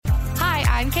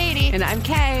I'm Katie. And I'm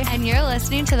Kay. And you're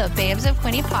listening to the Babes of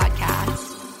Quinte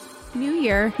podcast. New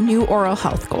year, new oral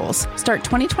health goals. Start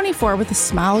 2024 with a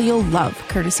smile you'll love,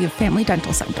 courtesy of Family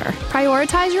Dental Center.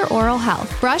 Prioritize your oral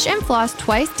health. Brush and floss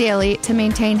twice daily to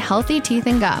maintain healthy teeth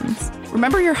and gums.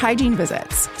 Remember your hygiene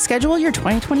visits. Schedule your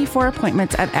 2024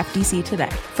 appointments at FDC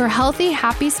today. For healthy,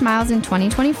 happy smiles in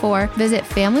 2024, visit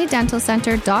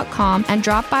FamilyDentalCenter.com and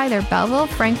drop by their Belleville,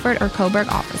 Frankfort, or Coburg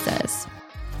offices.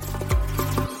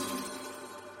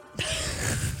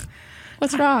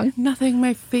 What's wrong? Nothing.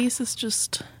 My face is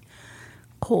just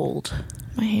cold.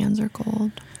 My hands are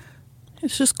cold.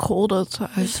 It's just cold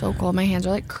outside. It's so cold. My hands are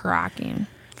like cracking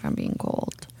from being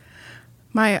cold.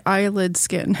 My eyelid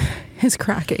skin is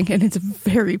cracking and it's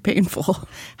very painful.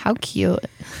 How cute.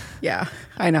 Yeah,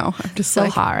 I know. I'm just So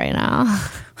like, hot right now.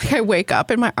 like I wake up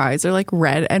and my eyes are like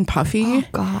red and puffy. Oh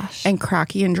gosh. And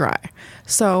cracky and dry.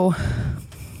 So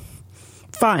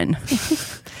fun.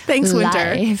 Thanks,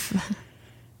 winter. Life.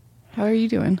 How are you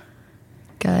doing?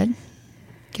 Good.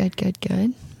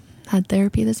 Good. Had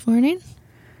therapy this morning.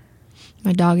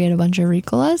 My dog ate a bunch of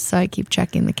Ricolas, so I keep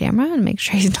checking the camera and make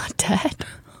sure he's not dead.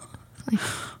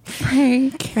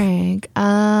 Frank.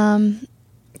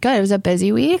 Good. It was a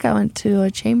busy week. I went to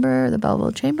the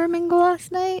Belleville Chamber Mingle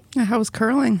last night. Yeah, how was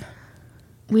curling?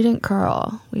 We didn't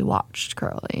curl. We watched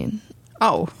curling.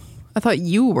 Oh, I thought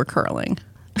you were curling.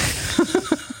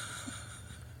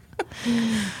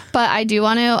 But I do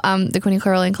want to, the Quinte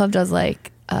Curling Club does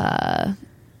like a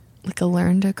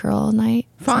learn to curl night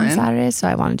on Saturdays, so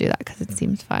I want to do that because it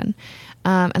seems fun.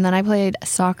 And then I played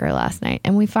soccer last night,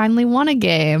 and we finally won a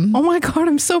game. Oh my God,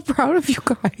 I'm so proud of you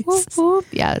guys. Whoop, whoop.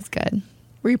 Yeah, it's good.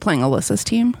 Were you playing Alyssa's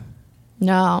team?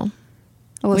 No.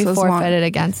 We Alyssa's forfeited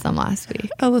against them last week.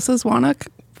 Alyssa Zwanek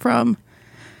from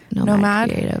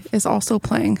Nomad Creative is also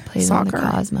playing plays soccer on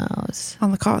the Cosmos.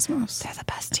 on the Cosmos. They're the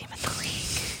best team in the league.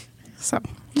 So,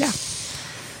 yeah.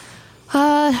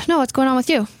 No, what's going on with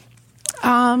you?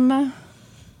 Not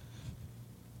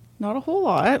a whole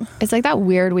lot. It's like that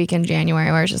weird week in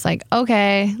January where it's just like,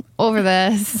 okay, over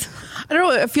this. I don't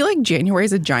know. I feel like January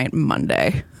is a giant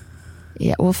Monday.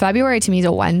 Yeah, well, February to me is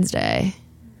a Wednesday.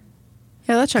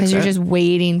 Yeah, that checks Because you're out. just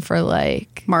waiting for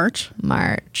like March.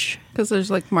 Because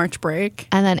there's like March break.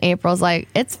 And then April's like,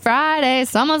 it's Friday,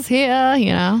 summer's here,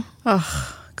 you know?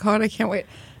 Oh, God, I can't wait.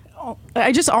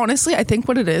 I just honestly, I think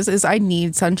what it is I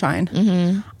need sunshine.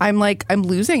 Mm-hmm. I'm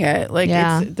losing it. Like,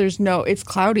 yeah. It's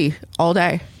cloudy all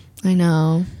day. I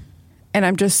know.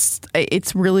 And it's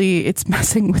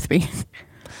messing with me.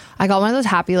 I got one of those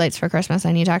happy lights for Christmas.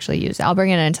 I need to actually use it. I'll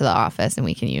bring it into the office and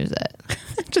we can use it.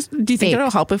 Do you think it'll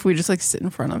help if we just like sit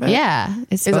in front of it? Yeah.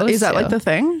 It's supposed is that to. like the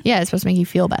thing? Yeah, it's supposed to make you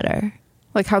feel better.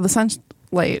 Like how the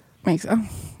sunlight makes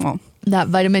that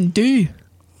vitamin D.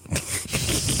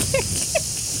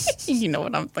 You know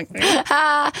what I'm thinking.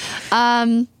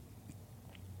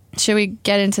 Should we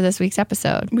get into this week's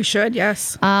episode? We should,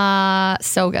 yes.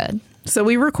 So good. So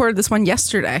we recorded this one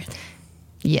yesterday.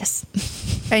 Yes.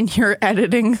 And you're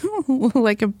editing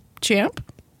like a champ?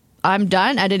 I'm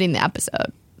done editing the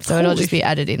episode. So it'll just be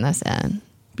editing this in.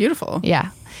 Beautiful.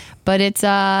 Yeah. But it's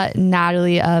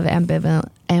Natalie of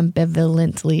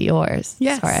Ambivalently Yours.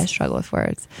 Yes. Sorry, I struggle with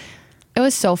words. It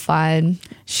was so fun.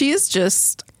 She is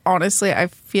just, honestly, I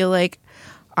feel like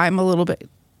I'm a lot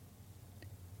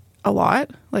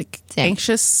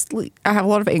anxious. I have a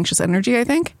lot of anxious energy, I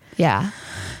think. Yeah.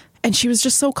 And she was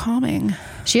just so calming.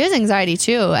 She has anxiety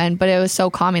too, but it was so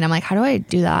calming. I'm like, how do I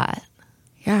do that?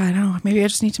 Yeah, I know. Maybe I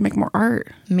just need to make more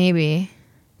art. Maybe.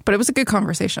 But it was a good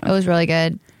conversation. It was really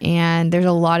good. And there's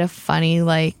a lot of funny,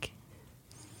 like,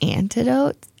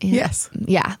 antidotes. Yes.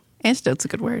 Yeah. Antidote's a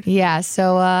good word. Yeah.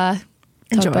 So,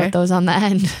 talk about those on the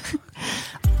end.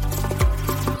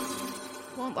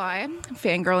 Won't lie,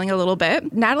 fangirling a little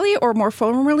bit. Natalie, or more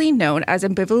formally known as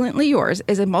Ambivalently Yours,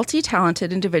 is a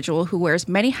multi-talented individual who wears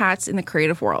many hats in the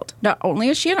creative world. Not only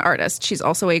is she an artist, she's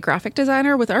also a graphic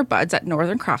designer with our buds at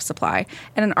Northern Craft Supply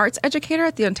and an arts educator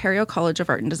at the Ontario College of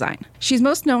Art and Design. She's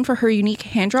most known for her unique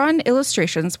hand-drawn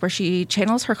illustrations where she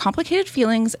channels her complicated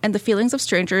feelings and the feelings of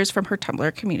strangers from her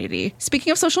Tumblr community.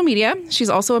 Speaking of social media, she's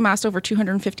also amassed over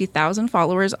 250,000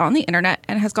 followers on the internet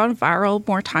and has gone viral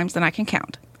more times than I can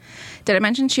count. Did I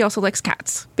mention she also likes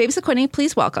cats? Babes of Quinte,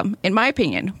 please welcome, in my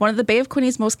opinion, one of the Bay of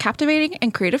Quinte's most captivating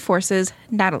and creative forces,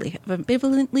 Natalie of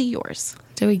Ambivalently Yours.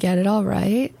 Did we get it all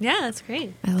right? Yeah, that's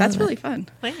great. That's really fun.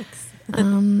 Thanks.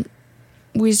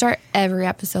 We start every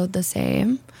episode the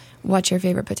same. What's your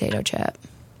favorite potato chip?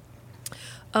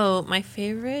 Oh, my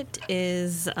favorite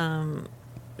is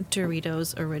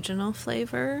Doritos original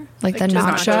flavor. Like the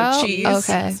just nacho? cheese.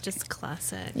 Okay. It's just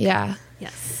classic. Yeah.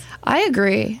 Yes. I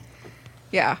agree.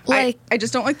 Yeah. Like- I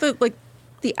just don't like the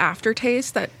the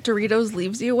aftertaste that Doritos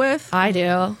leaves you with? I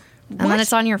do. And then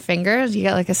it's on your fingers. You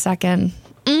get like a second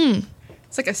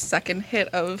It's like a second hit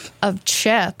of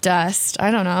chip dust.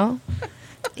 I don't know.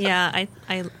 Yeah,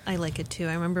 I like it too.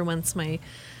 I remember once my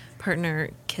partner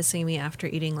kissing me after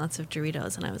eating lots of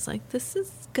Doritos, and I was like, "This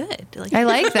is good." Like, I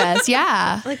like this.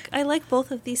 Yeah. like I like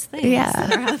both of these things Yeah.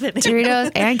 that are happening.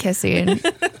 Doritos and kissing.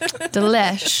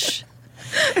 Delish.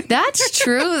 That's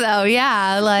true, though.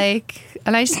 Yeah. Like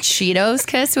a nice Cheetos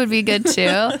kiss would be good, too.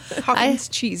 Hawkins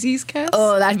Cheesies kiss.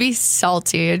 Oh, that'd be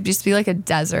salty. It'd just be like a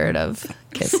desert of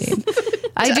kissing.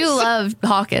 I do love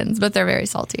Hawkins, but they're very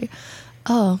salty.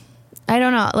 Oh, I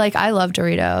don't know. Like, I love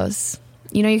Doritos.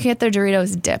 You know, you can get their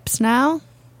Doritos dips now.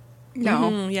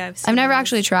 No. Yeah, I've never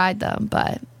actually tried them,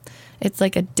 but it's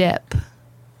like a dip.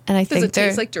 And I Does think it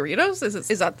taste like Doritos?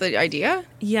 Is that the idea?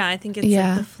 Yeah, I think it's Yeah.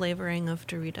 like the flavoring of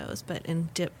Doritos, but in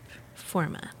dip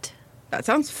format. That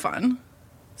sounds fun.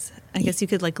 I guess you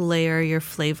could like layer your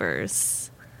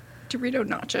flavors, Dorito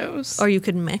nachos. or you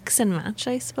could mix and match,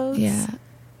 I suppose. Yeah.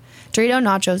 Dorito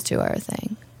nachos, too, are a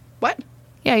thing. What?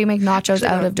 Yeah, you make nachos Actually,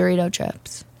 out no. of Dorito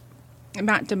chips.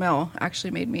 Matt DeMille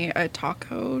actually made me a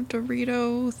taco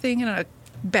Dorito thing in a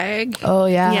bag. Oh,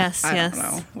 yeah. Yes, I yes. don't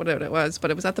know what it was,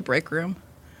 but it was at the break room.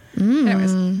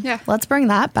 Anyways, yeah. Let's bring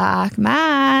that back.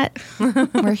 Matt,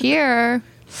 we're here.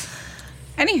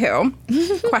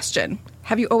 Anywho, question.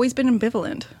 Have you always been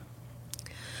ambivalent?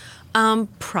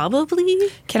 Probably.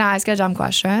 Can I ask a dumb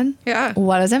question? Yeah.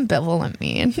 What does ambivalent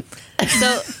mean?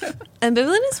 So,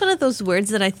 ambivalent is one of those words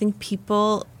that I think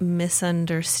people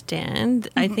misunderstand.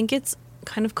 I think it's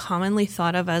kind of commonly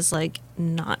thought of as like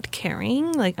not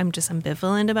caring, like I'm just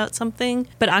ambivalent about something.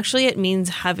 But actually, it means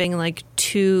having like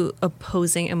two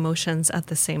opposing emotions at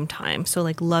the same time. So,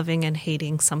 like loving and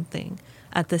hating something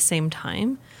at the same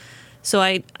time. So,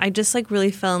 I just like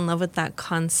really fell in love with that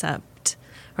concept,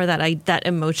 or that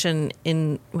emotion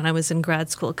when I was in grad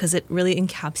school, because it really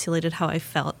encapsulated how I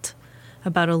felt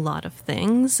about a lot of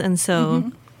things. And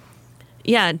so,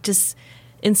 yeah, just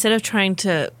instead of trying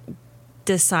to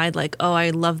decide like, oh,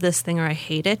 I love this thing or I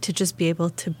hate it, to just be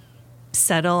able to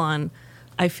settle on,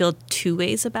 I feel two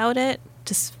ways about it,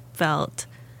 just felt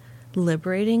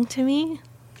liberating to me.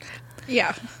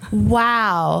 Yeah.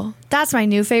 Wow. That's my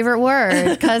new favorite word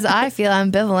because I feel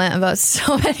ambivalent about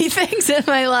so many things in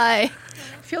my life.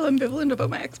 I feel ambivalent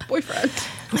about my ex-boyfriend.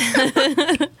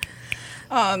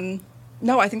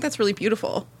 No, I think that's really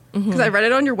beautiful. Because I read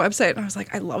it on your website and I was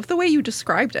like, I love the way you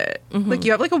described it. Like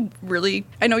you have like a really,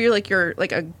 I know you're like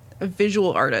a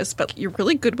visual artist, but you're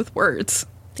really good with words.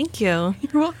 Thank you.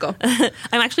 You're welcome.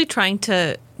 I'm actually trying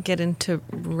to get into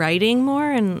writing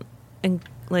more and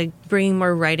like bringing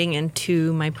more writing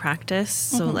into my practice.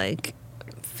 So like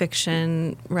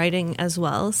fiction writing as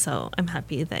well. So I'm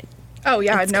happy that Oh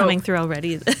yeah, it's no, coming through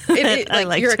already. like,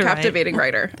 like you're a to write. captivating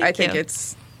writer. I think you.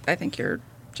 I think you're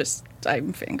just,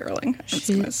 I'm fangirling. I'm just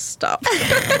gonna stop.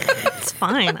 It's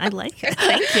fine. I like it.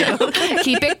 Thank you.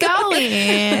 Keep it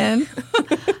going.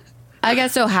 I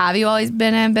guess so. Have you always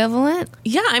been ambivalent?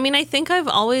 Yeah, I mean, I think I've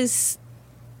always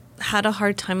had a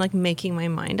hard time like making my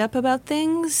mind up about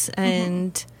things,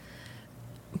 and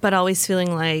but always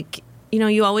feeling like, you know,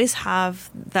 you always have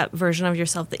that version of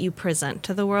yourself that you present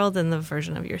to the world and the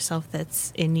version of yourself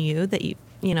that's in you that you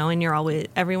know, and you're always,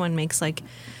 everyone makes like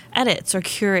edits or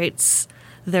curates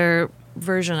their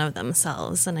version of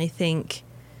themselves. And I think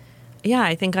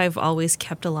I've always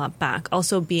kept a lot back.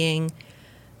 Also being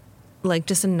like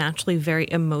just a naturally very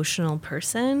emotional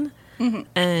person.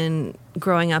 And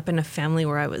growing up in a family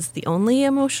where I was the only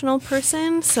emotional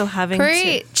person, so having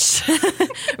Preach.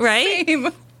 right?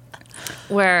 Same.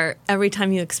 Where every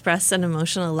time you express an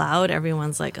emotion aloud,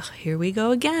 everyone's like, oh, here we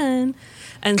go again.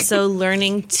 And so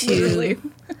learning Literally.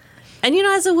 to, and you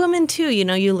know, as a woman too, you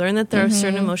know, you learn that there are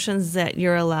certain emotions that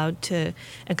you're allowed to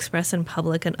express in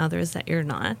public and others that you're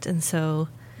not. And so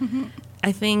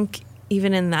I think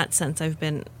even in that sense, I've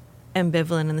been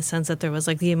ambivalent in the sense that there was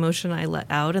like the emotion I let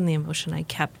out and the emotion I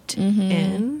kept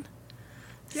in.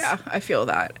 Yeah, I feel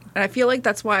that. And I feel like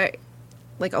that's why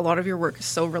like a lot of your work is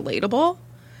so relatable,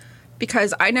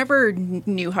 because I never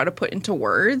knew how to put into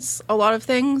words a lot of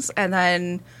things. And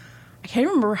then I can't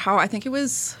remember how, I think it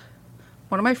was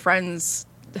one of my friends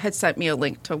had sent me a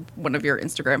link to one of your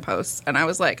Instagram posts, and I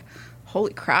was like,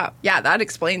 holy crap. Yeah, that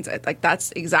explains it. Like,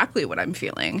 that's exactly what I'm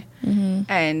feeling.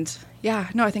 And yeah,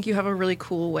 no, I think you have a really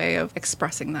cool way of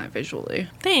expressing that visually.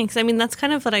 Thanks. I mean, that's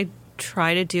kind of what I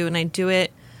try to do, and I do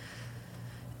it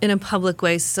in a public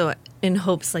way, so in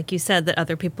hopes, like you said, that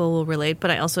other people will relate, but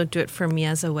I also do it for me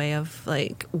as a way of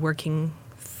like working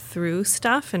through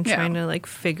stuff and Yeah. trying to like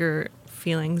figure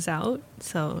feelings out.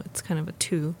 So it's kind of a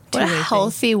two. What a two-way thing.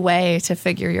 healthy way to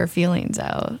figure your feelings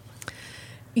out.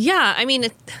 Yeah, I mean,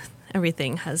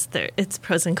 everything has its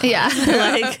pros and cons. Yeah.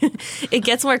 Like, it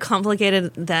gets more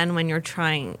complicated than when you're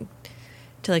trying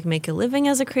to like make a living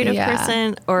as a creative Yeah.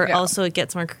 person, or Yeah. also it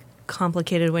gets more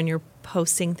complicated when you're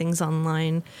posting things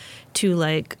online to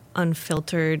like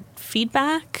unfiltered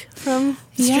feedback from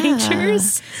Yeah.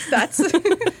 strangers. That's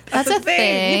That's a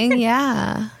thing.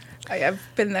 Yeah. I have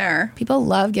been there. People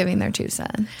love giving their 2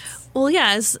 cents. Well,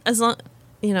 yeah, as long,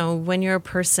 you know, when you're a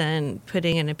person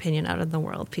putting an opinion out in the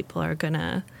world, people are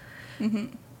gonna,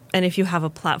 and if you have a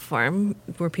platform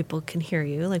where people can hear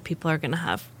you, like people are gonna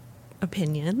have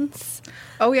opinions.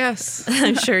 Oh yes,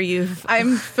 I'm sure you've.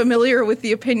 I'm familiar with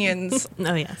the opinions,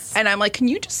 Oh yes. and I'm like, can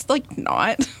you just like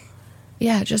not?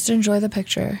 Yeah, just enjoy the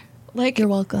picture. Like, You're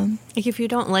welcome. Like if you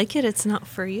don't like it, it's not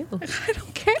for you. I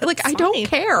don't care. Like, I fine. don't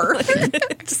care. I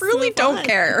really move don't on.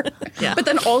 care. Yeah. But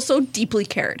then also deeply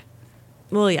cared.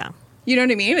 Well, yeah. You know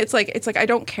what I mean? It's like I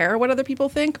don't care what other people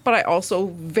think, but I also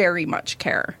very much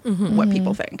care what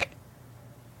people think,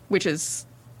 which is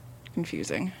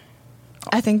confusing.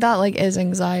 I think that like is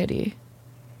anxiety.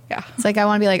 Yeah. It's like I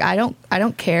want to be like I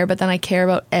don't care, but then I care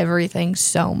about everything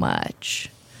so much.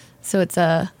 So it's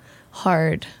a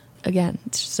hard, again,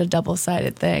 it's just a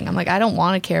double-sided thing. I'm like I don't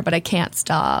want to care, but I can't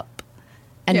stop.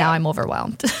 And Yeah. now I'm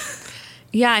overwhelmed.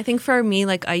 Yeah, I think for me,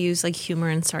 like I use like humor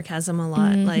and sarcasm a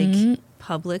lot, like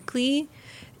publicly,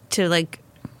 to like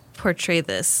portray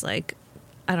this like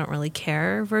I don't really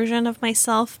care version of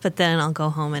myself. But then I'll go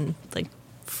home and like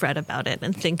fret about it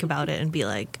and think about it and be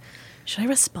like, should I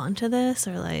respond to this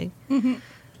or like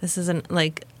this isn't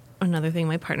like another thing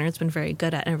my partner has been very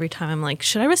good at. Every time I'm like,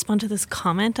 should I respond to this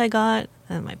comment I got?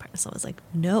 And my partner's always like,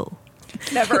 no.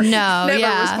 Never. No, Never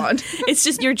yeah. respond. It's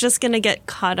just you're just gonna get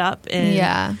caught up in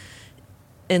Yeah.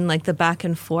 in like the back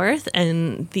and forth,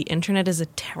 and the internet is a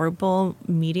terrible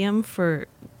medium for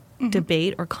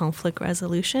debate or conflict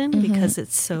resolution because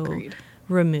it's so Agreed.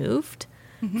 removed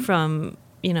from,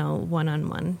 you know,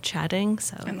 one-on-one chatting.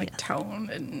 So And like yeah. tone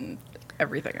and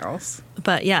everything else.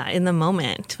 But yeah, in the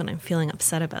moment when I'm feeling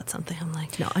upset about something, I'm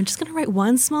like, no, I'm just gonna write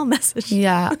one small message.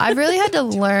 Yeah, I've really had to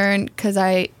learn because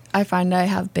I find I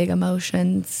have big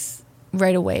emotions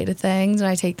right away to things, and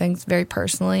I take things very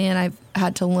personally. And I've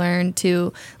had to learn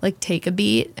to like take a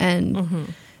beat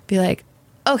and be like,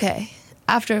 okay,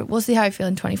 after we'll see how I feel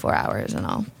in 24 hours, and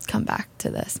I'll come back to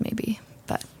this maybe.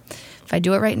 But if I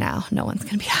do it right now, no one's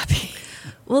gonna be happy.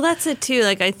 Well, that's it too.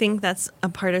 Like, I think that's a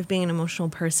part of being an emotional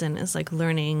person is like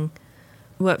learning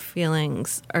what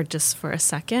feelings are just for a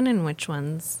second and which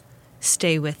ones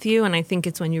stay with you. And I think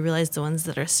it's when you realize the ones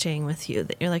that are staying with you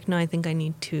that you're like, no, I think I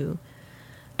need to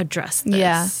address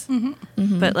this. Yeah.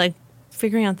 But like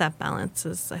figuring out that balance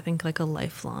is, I think, like a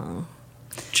lifelong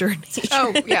journey.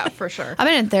 Oh yeah, for sure. I've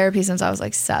been in therapy since I was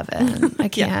like 7. I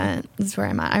can't. That's where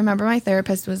I'm at. I remember my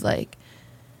therapist was like,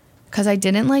 because I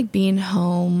didn't like being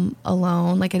home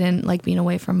alone. Like I didn't like being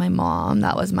away from my mom.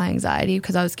 That was my anxiety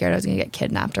because I was scared I was going to get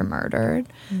kidnapped or murdered.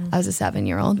 I was a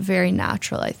 7-year-old. Very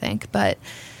natural, I think. But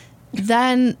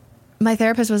then my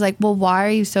therapist was like, well, why are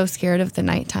you so scared of the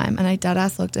nighttime? And I dead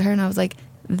ass looked at her and I was like,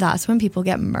 that's when people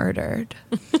get murdered.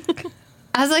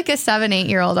 As like a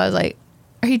 7-8-year-old, I was like,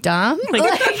 are you dumb?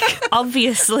 Like,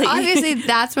 obviously. Obviously,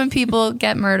 that's when people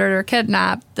get murdered or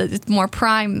kidnapped. It's more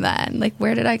prime then. Like,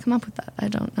 where did I come up with that? I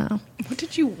don't know. What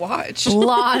did you watch? A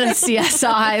lot of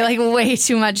CSI, like way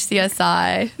too much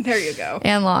CSI There you go.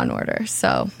 and Law and Order.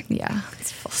 So, yeah,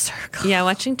 it's full circle. Yeah,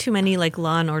 watching too many like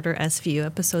Law and Order SVU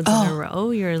episodes in a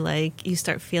row, you're like, you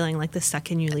start feeling like the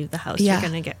second you leave the house, Yeah. you're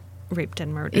going to get raped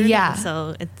and murdered. Yeah. And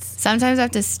so it's, Sometimes I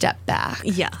have to step back.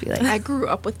 Yeah. Be like, I grew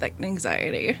up with like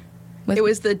anxiety. With- It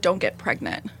was the don't get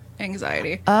pregnant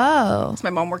anxiety. oh, My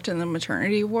mom worked in the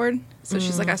maternity ward, so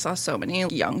she's like, I saw so many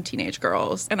young teenage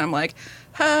girls, and I'm like,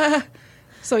 ah.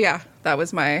 So yeah, that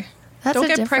was my That's don't a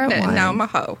get different pregnant, and now one. I'm a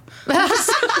hoe.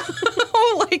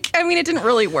 Like, I mean, it didn't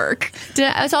really work,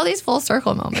 it's all these full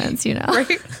circle moments, you know?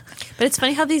 right? but it's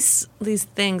funny how these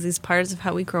things, these parts of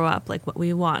how we grow up, like what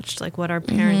we watched, like what our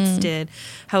parents did,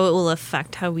 how it will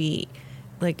affect how we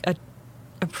like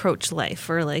approach life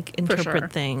or like interpret sure.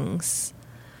 things.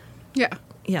 Yeah.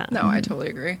 Yeah. No, I totally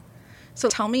agree. So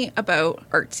tell me about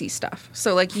artsy stuff.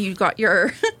 So like you got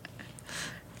your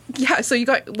yeah, so you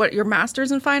got what, your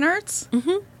master's in fine arts?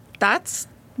 Mm-hmm. That's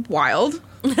wild.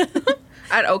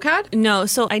 At OCAD? No,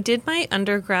 so I did my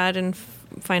undergrad in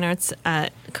fine arts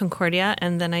at Concordia,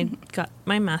 and then I got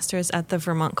my master's at the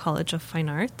Vermont College of Fine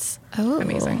Arts. Oh,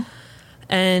 Amazing.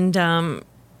 And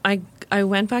I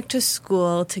went back to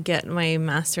school to get my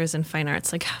master's in fine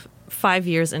arts like 5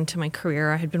 years into my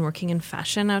career, I had been working in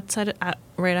fashion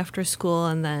right after school,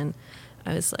 and then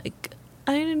I was like,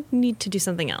 I need to do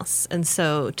something else. And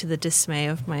so, to the dismay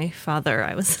of my father,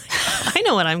 I was like, I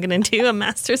know what I'm going to do, a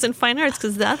master's in fine arts,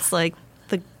 because that's like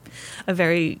a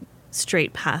very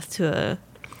straight path to a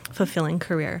fulfilling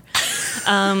career.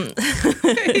 Yeah,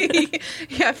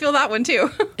 I feel that one too.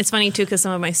 It's funny too, because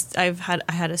I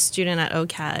had a student at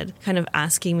OCAD kind of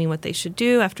asking me what they should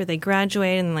do after they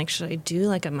graduate, and like, should I do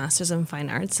like a master's in fine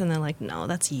arts? And they're like, no,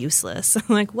 that's useless. I'm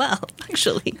like, well,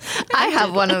 actually, I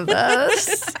have one of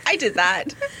those. I did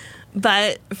that.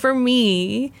 But for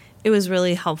me, it was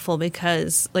really helpful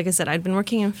because, like I said, I'd been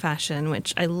working in fashion,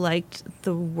 which I liked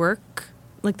the work,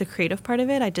 like the creative part of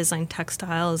it. I designed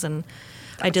textiles, and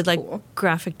I did like cool.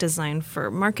 graphic design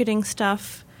for marketing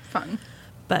stuff. Fun.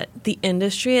 But the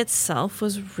industry itself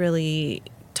was really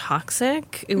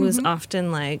toxic. It was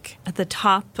often like at the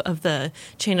top of the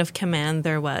chain of command,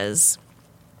 there was,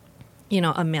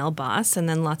 a male boss, and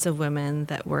then lots of women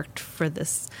that worked for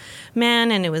this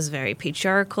man. And it was very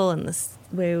patriarchal, and this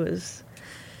way it was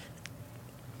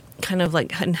kind of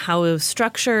like and how it was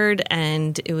structured.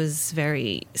 And it was a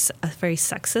very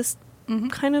sexist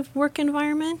kind of work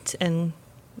environment. And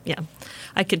yeah,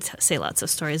 I could say lots of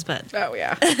stories, but Oh,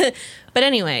 yeah. but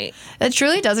anyway, It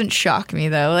truly doesn't shock me,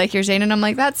 though. Like you're saying, and I'm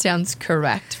like, that sounds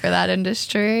correct for that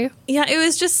industry. yeah, it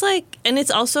was just like, and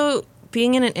it's also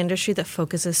being in an industry that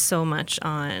focuses so much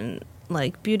on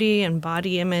like beauty and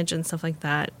body image and stuff like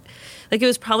that. Like it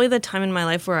was probably the time in my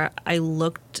life where I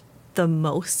looked the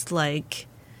most like,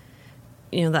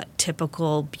 that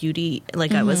typical beauty,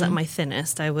 like I was at my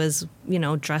thinnest. I was,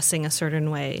 dressing a certain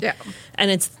way. Yeah.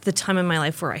 And it's the time in my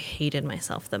life where I hated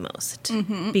myself the most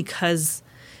because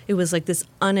it was like this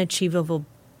unachievable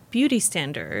beauty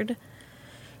standard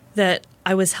that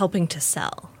I was helping to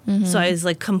sell. So I was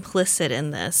like complicit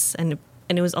in this, and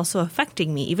it was also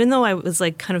affecting me. Even though I was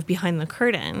like kind of behind the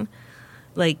curtain,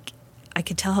 like I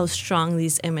could tell how strong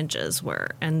these images were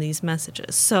and these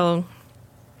messages. So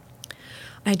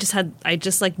I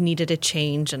just like needed a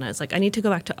change, and I was like, I need to go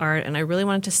back to art, and I really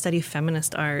wanted to study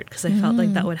feminist art because I felt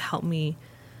like that would help me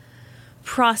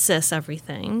process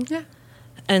everything. Yeah.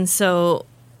 And so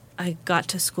I got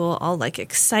to school all like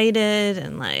excited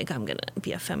and like, I'm going to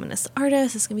be a feminist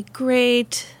artist. It's going to be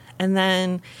great. And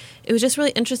then it was just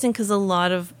really interesting because a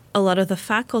lot of the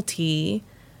faculty,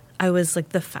 I was like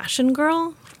the fashion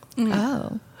girl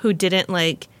Oh. who didn't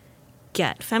like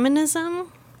get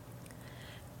feminism.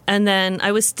 And then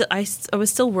I was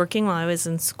still working while I was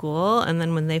in school. And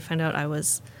then when they found out I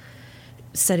was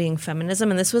studying feminism,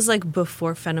 and this was like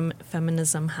before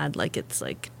feminism had like its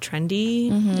like trendy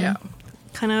Yeah.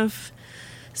 kind of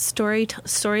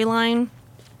storyline.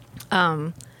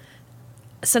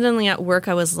 Suddenly at work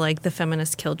I was like the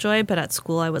feminist killjoy, but at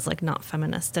school I was like not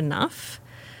feminist enough.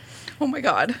 Oh my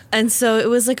God. And so it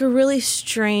was like a really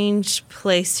strange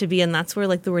place to be, and that's where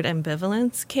like the word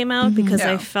ambivalence came out because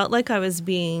Yeah. I felt like I was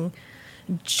being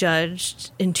judged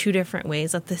in two different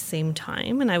ways at the same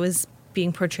time, and I was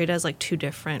being portrayed as like two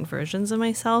different versions of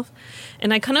myself,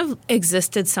 and I kind of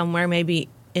existed somewhere maybe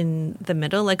in the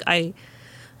middle. Like I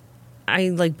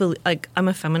like I'm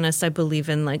a feminist. I believe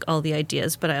in like all the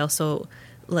ideas, but I also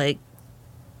like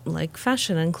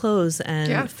fashion and clothes and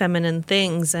Yeah. feminine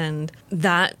things, and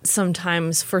that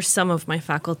sometimes for some of my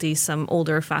faculty, some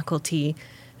older faculty,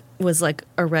 was like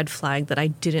a red flag that I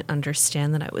didn't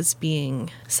understand that I was being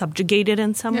subjugated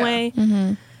in some Yeah.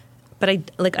 way. But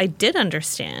I did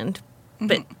understand,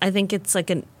 but I think it's like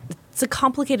it's a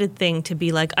complicated thing to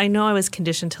be like, I know I was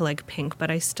conditioned to like pink, but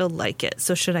I still like it.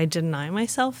 So should I deny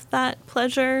myself that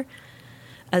pleasure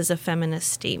as a feminist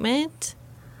statement?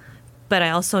 But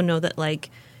I also know that like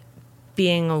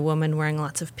being a woman wearing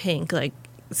lots of pink like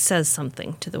says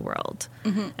something to the world,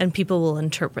 and people will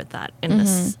interpret that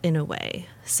in a way.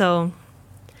 So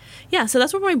yeah, so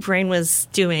that's what my brain was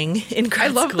doing in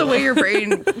grad I love school. the way your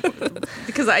brain,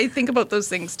 because I think about those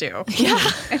things too. Yeah.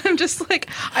 And I'm just like,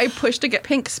 I pushed to get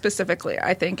pink specifically,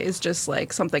 I think is just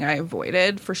like something I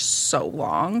avoided for so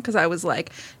long because I was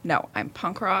like, no, I'm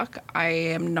punk rock. I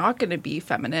am not going to be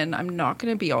feminine. I'm not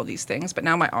going to be all these things. But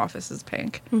now my office is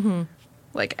pink.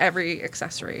 Like every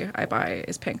accessory I buy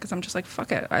is pink because I'm just like,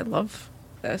 fuck it. I love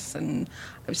this. And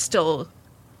I still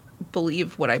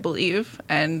believe what I believe,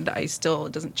 and it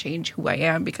doesn't change who I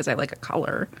am because I like a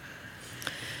color.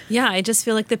 Yeah, I just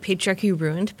feel like the patriarchy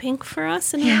ruined pink for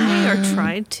us in a way, or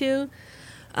tried to.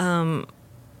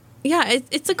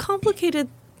 It's a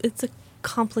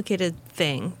complicated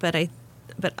thing, but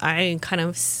I kind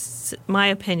of, my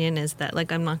opinion is that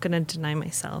like I'm not going to deny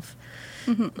myself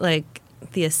like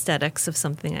the aesthetics of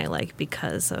something I like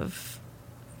because of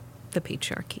the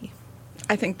patriarchy.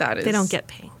 I think that is... They don't get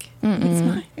pink. It's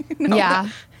fine. No, Yeah.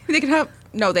 They can have...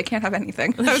 No, they can't have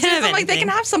anything. I was can't have thinking, like, they can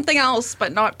anything. have something else,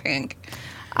 but not pink.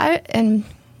 I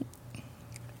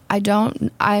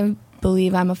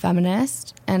believe I'm a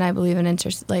feminist, and I believe in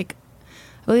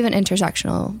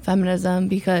intersectional feminism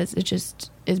because it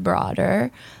just is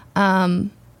broader. But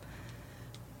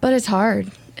it's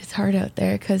hard. It's hard out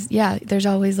there because, yeah, there's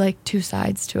always like two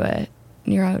sides to it.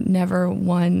 You're never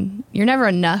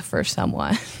enough for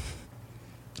someone.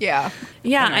 Yeah.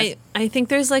 Yeah, Anyways. I think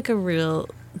there's like a real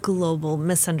global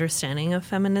misunderstanding of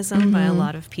feminism by a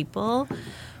lot of people.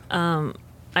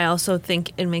 I also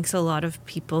think it makes a lot of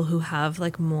people who have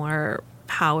like more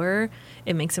power,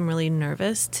 it makes them really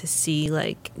nervous to see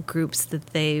like groups that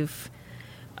they've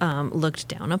looked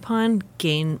down upon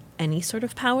gain any sort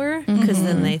of power, because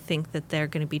then they think that they're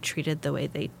going to be treated the way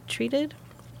they treated.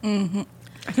 I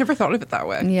never thought of it that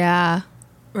way. Yeah.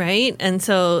 Right? And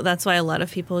so that's why a lot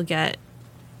of people get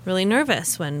really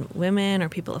nervous when women or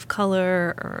people of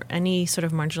color or any sort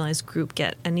of marginalized group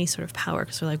get any sort of power,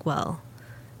 because they're like, well,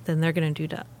 then they're going to do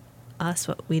to us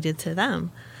what we did to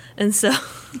them. And so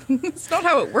It's not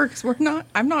how it works. I'm not.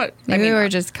 Maybe I mean, we're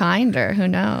just kinder. Who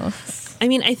knows? I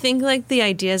mean, I think like the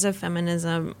ideas of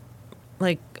feminism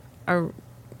like are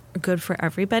good for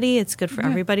everybody. It's good for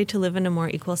everybody to live in a more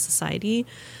equal society.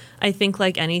 I think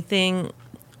like anything,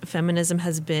 feminism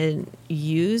has been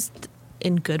used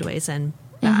in good ways and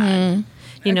bad.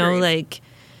 You know, Agreed. like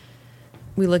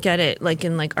we look at it like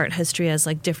in like art history as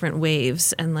like different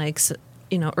waves, and like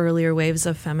you know, earlier waves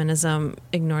of feminism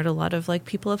ignored a lot of like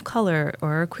people of color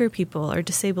or queer people or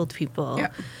disabled people. Yeah.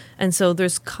 And so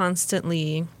there's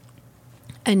constantly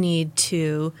a need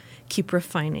to keep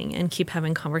refining and keep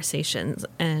having conversations,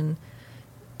 and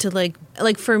to like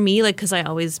for me, like, because I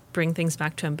always bring things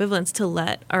back to ambivalence, to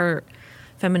let our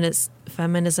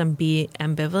feminism be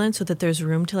ambivalent so that there's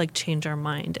room to like change our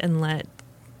mind and let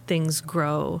things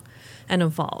grow and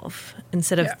evolve,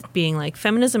 instead of being like,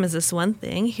 feminism is this one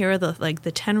thing, here are the like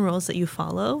the 10 rules that you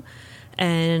follow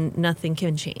and nothing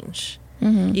can change,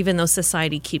 even though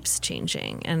society keeps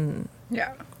changing. And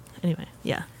Yeah. anyway,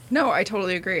 yeah. No, I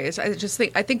totally agree.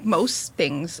 I think most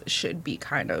things should be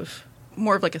kind of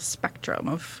more of like a spectrum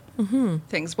of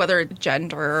things, whether it's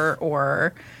gender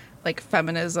or like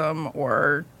feminism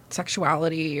or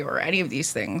sexuality or any of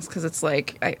these things, because it's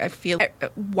like I feel,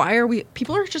 why are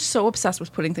people are just so obsessed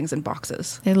with putting things in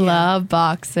boxes. I love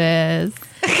boxes.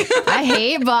 I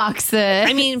hate boxes.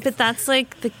 I mean, but that's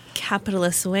like the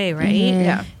capitalist way, right?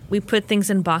 Yeah. We put things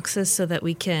in boxes so that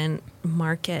we can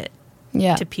market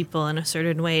yeah. to people in a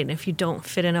certain way. And if you don't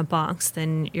fit in a box,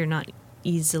 then you're not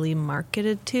easily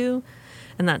marketed to.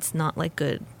 And that's not like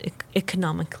good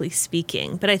economically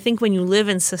speaking. But I think when you live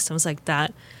in systems like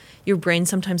that, your brain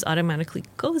sometimes automatically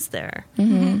goes there.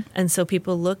 And so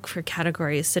people look for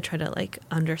categories to try to like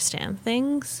understand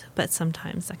things, but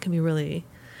sometimes that can be really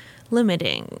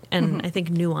limiting. And I think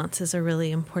nuance is a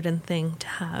really important thing to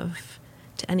have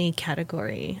to any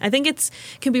category. I think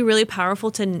can be really powerful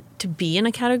to be in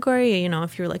a category. You know,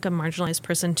 if you're like a marginalized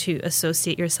person, to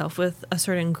associate yourself with a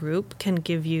certain group can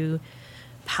give you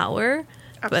power.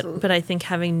 Absolutely. But I think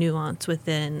having nuance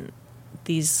within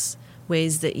these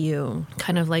ways that you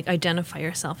kind of like identify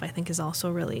yourself, I think is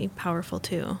also really powerful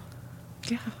too.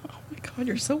 Yeah. Oh my God,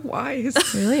 you're so wise.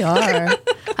 You really are.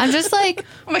 I'm just like,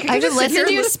 Oh my God, I you could just sit listen here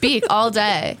to you and speak all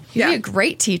day. You'd be Yeah. a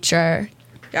great teacher.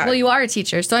 Yeah. Well, you are a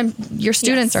teacher, so your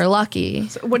students Yes. are lucky.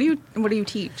 So what do you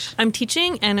teach? I'm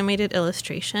teaching animated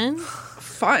illustration.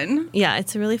 Fun. Yeah,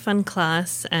 it's a really fun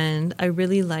class, and I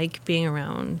really like being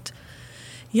around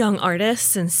young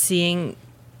artists and seeing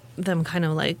them kind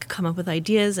of like come up with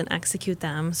ideas and execute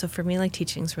them. So for me, like,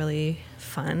 teaching's really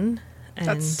fun. And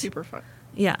That's super fun.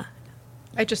 yeah.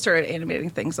 I just started animating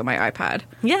things on my iPad.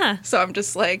 Yeah. So I'm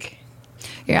just like,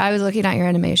 Yeah, I was looking at your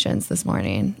animations this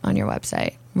morning on your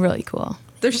website. Really cool.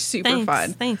 they're super Thanks.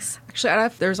 fun. Thanks. Actually,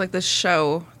 there's like this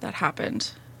show that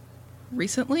happened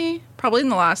recently, probably in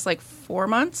the last like 4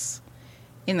 months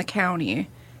in the county,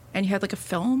 and you had like a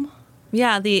film.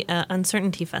 Yeah, the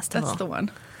Uncertainty Festival. That's the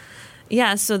one.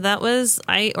 Yeah, so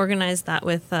I organized that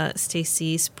with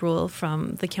Stacy Spruill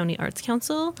from the County Arts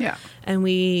Council. Yeah. And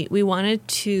we wanted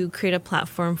to create a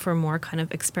platform for more kind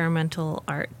of experimental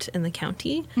art in the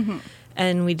county.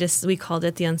 And we called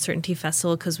it the Uncertainty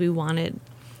Festival because we wanted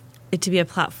it to be a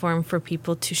platform for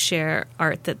people to share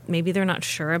art that maybe they're not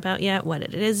sure about yet, what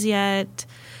it is yet.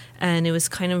 And it was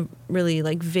kind of really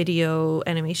like video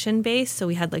animation based. So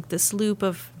we had like this loop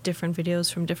of different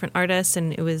videos from different artists,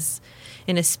 and it was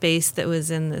in a space that was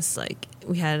in this, like,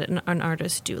 we had an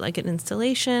artist do like an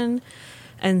installation.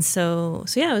 And so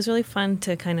yeah, it was really fun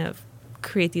to kind of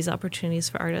create these opportunities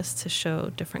for artists to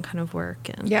show different kind of work.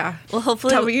 And Yeah. well,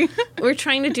 hopefully we're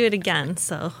trying to do it again.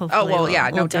 So hopefully we'll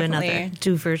do definitely.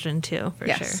 do version 2 for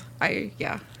sure.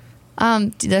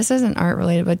 This isn't art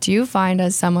related, but do you find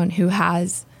as someone who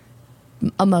has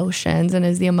emotions and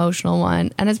is the emotional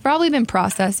one and has probably been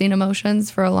processing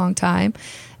emotions for a long time,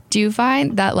 do you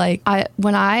find that like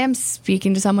when I am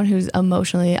speaking to someone who's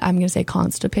emotionally, I'm going to say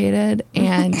constipated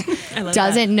and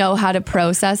doesn't know how to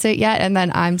process it yet, and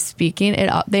then I'm speaking,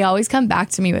 they always come back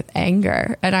to me with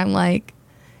anger, and I'm like,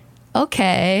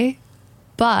 okay,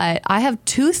 but I have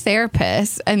 2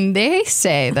 therapists and they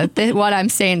say that what I'm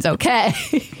saying is okay.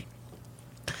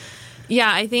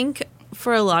 Yeah, I think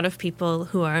for a lot of people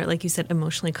who are, like you said,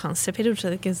 emotionally constipated, which I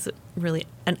think is really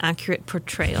an accurate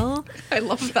portrayal. I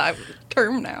love that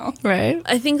term now. Right.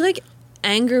 I think like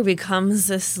anger becomes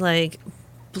this like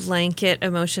blanket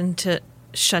emotion to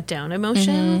shut down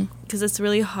emotion, because it's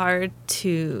really hard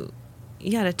to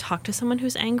talk to someone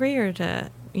who's angry or to,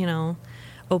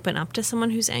 open up to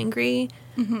someone who's angry.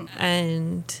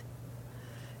 And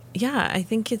I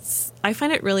think I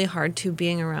find it really hard to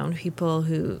being around people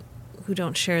who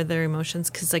don't share their emotions,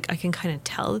 because like I can kind of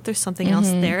tell that there's something else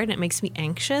there, and it makes me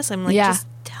anxious. I'm like, just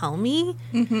tell me.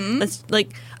 That's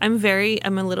like I'm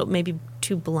a little maybe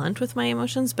too blunt with my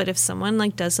emotions, but if someone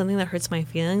like does something that hurts my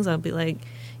feelings, I'll be like,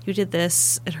 you did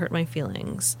this, it hurt my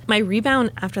feelings. My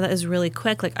rebound after that is really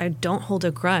quick. Like I don't hold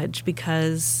a grudge,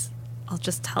 because I'll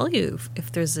just tell you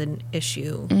if there's an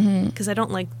issue, because I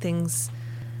don't like things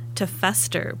to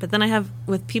fester. But then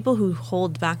with people who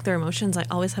hold back their emotions, I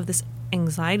always have this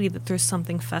anxiety that there's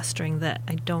something festering that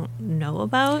I don't know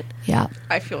about. Yeah.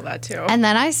 I feel that too. And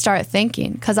then I start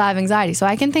thinking, because I have anxiety, so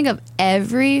I can think of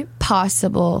every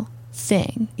possible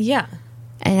thing. Yeah.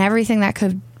 And everything that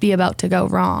could be about to go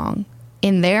wrong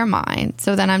in their mind.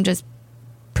 So then I'm just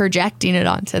projecting it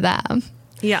onto them.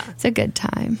 Yeah. It's a good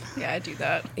time. Yeah, I do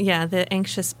that. Yeah, the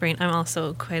anxious brain. I'm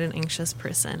also quite an anxious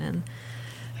person.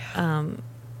 And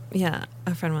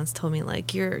a friend once told me,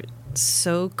 like, you're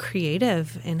so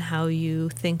creative in how you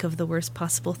think of the worst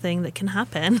possible thing that can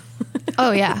happen.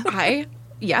 Oh, yeah.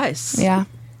 Yes. Yeah.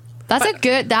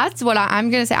 That's what I'm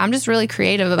going to say. I'm just really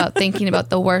creative about thinking about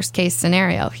the worst case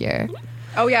scenario here.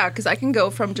 Oh, yeah, because I can go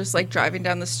from just, like, driving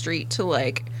down the street to,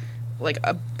 like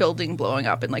a building blowing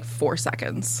up in, like, 4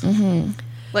 seconds.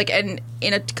 Like, and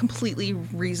in a completely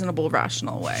reasonable,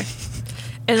 rational way.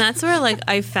 And that's where, like,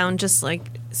 I found just, like,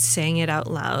 saying it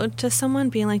out loud to someone,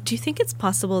 being like, do you think it's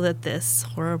possible that this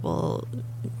horrible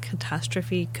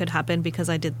catastrophe could happen because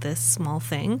I did this small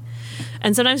thing?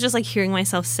 And sometimes just, like, hearing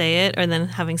myself say it, or then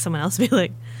having someone else be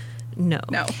like, no,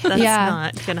 that's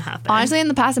not going to happen. Honestly, in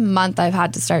the past month, I've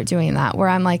had to start doing that, where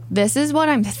I'm like, this is what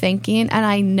I'm thinking, and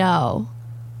I know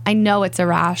it's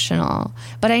irrational,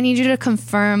 but I need you to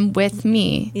confirm with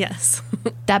me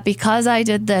that because I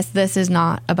did this is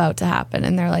not about to happen.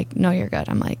 And they're like, no, you're good.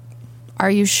 I'm like, are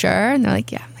you sure? And they're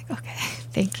like, yeah. I'm like, okay,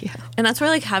 thank you. And that's where,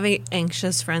 like, having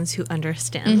anxious friends who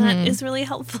understand that is really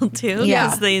helpful too. Yeah.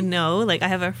 Because they know, like, I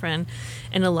have a friend,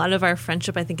 and a lot of our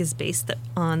friendship, I think, is based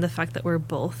on the fact that we're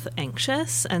both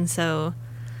anxious. And so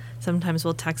sometimes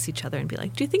we'll text each other and be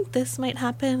like, do you think this might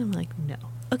happen? I'm like, no.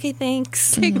 Okay,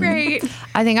 thanks. Okay, great.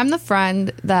 I think I'm the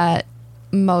friend that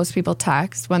most people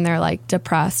text when they're like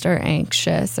depressed or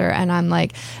anxious, and I'm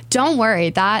like, don't worry,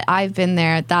 that I've been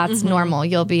there. That's normal.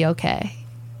 You'll be okay.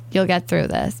 You'll get through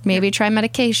this. Maybe try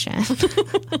medication.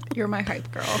 You're my hype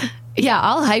girl. Yeah,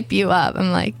 I'll hype you up.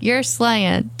 I'm like, you're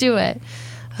slaying. Do it.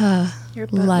 Your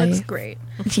butt looks great.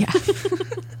 Yeah.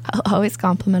 I'll always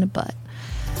compliment a butt.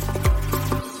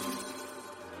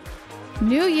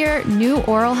 New year, new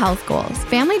oral health goals.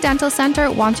 Family Dental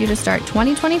Center wants you to start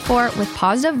 2024 with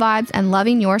positive vibes and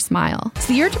loving your smile. It's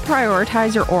the year to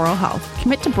prioritize your oral health.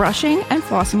 Commit to brushing and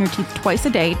flossing your teeth twice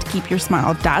a day to keep your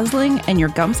smile dazzling and your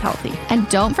gums healthy. And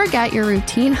don't forget your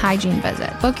routine hygiene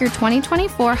visit. Book your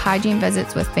 2024 hygiene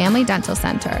visits with Family Dental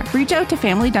Center. Reach out to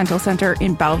Family Dental Center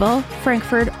in Belleville,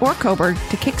 Frankfurt, or Cobourg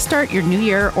to kickstart your new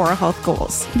year oral health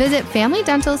goals. Visit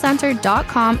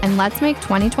FamilyDentalCenter.com and let's make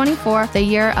 2024 the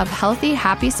year of healthy,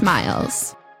 happy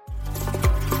smiles.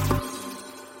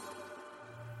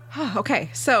 Okay,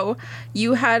 so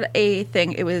you had a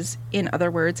thing, it was in other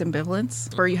words,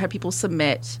 ambivalence, where you had people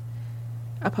submit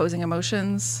opposing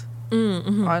emotions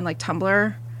on like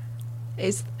Tumblr.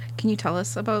 Can you tell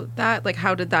us about that? Like,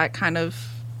 how did that kind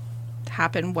of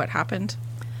happen? What happened?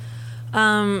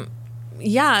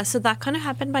 Yeah, so that kind of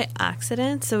happened by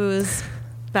accident. So it was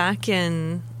back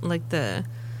in like the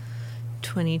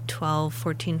 2012,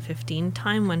 14, 15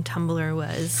 time when Tumblr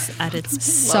was at its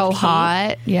So peak.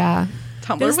 hot. Yeah.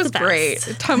 Tumblr It was was the great.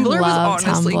 best. Tumblr was Love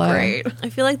honestly Tumblr. great. I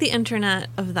feel like the internet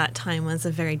of that time was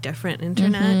a very different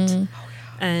internet.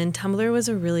 And Tumblr was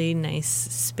a really nice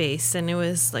space. And it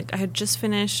was like I had just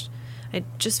finished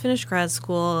grad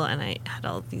school, and I had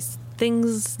all these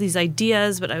things, these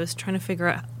ideas, but I was trying to figure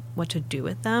out what to do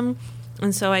with them.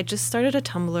 And so I just started a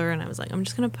Tumblr, and I was like, I'm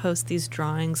just going to post these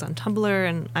drawings on Tumblr,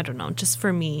 and I don't know, just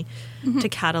for me to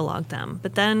catalog them.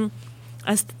 But then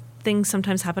as things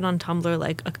sometimes happen on Tumblr,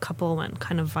 like a couple went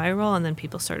kind of viral, and then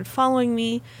people started following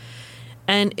me.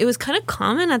 And it was kind of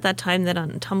common at that time that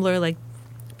on Tumblr, like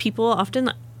people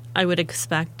often, I would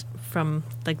expect from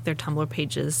like their Tumblr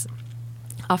pages,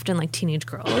 often like teenage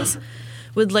girls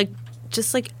would like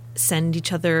just like send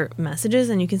each other messages,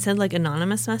 and you can send like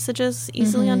anonymous messages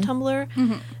easily on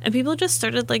Tumblr. And people just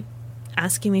started like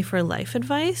asking me for life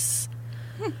advice,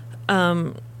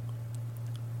 and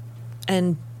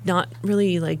not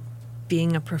really like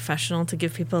being a professional to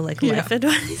give people like life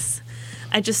advice.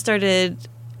 I just started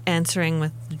answering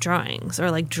with drawings,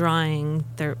 or like drawing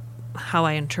how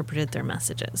I interpreted their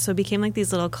messages. So it became like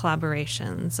these little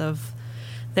collaborations of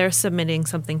they're submitting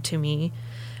something to me,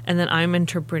 and then I'm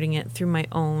interpreting it through my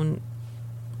own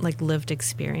like lived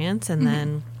experience. And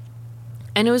then,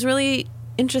 and it was really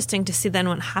interesting to see then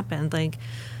what happened. Like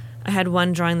I had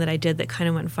one drawing that I did that kind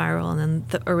of went viral, and then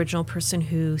the original person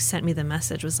who sent me the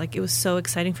message was like, it was so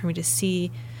exciting for me to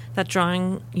see that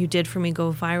drawing you did for me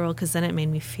go viral, because then it made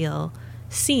me feel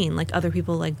seen, like other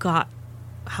people like got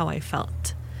how I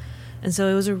felt. And so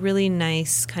it was a really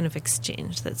nice kind of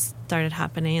exchange that started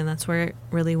happening, and that's where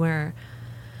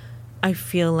I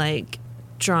feel like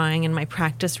drawing and my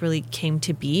practice really came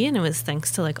to be, and it was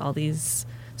thanks to like all these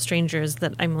strangers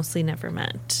that I mostly never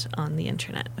met on the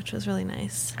internet, which was really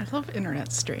nice. I love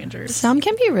internet strangers. Some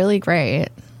can be really great.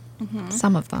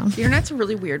 Some of them. The internet's a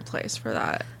really weird place for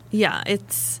that. Yeah,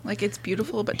 it's Like, it's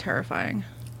beautiful but terrifying.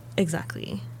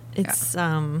 exactly. It's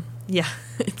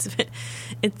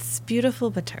it's beautiful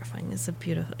but terrifying.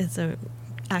 It's a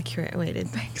accurate way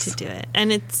to do it.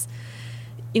 And it's,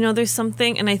 you know, there's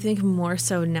something, and I think more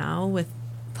so now with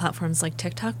platforms like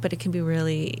TikTok, but it can be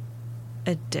really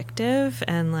addictive.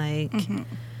 And like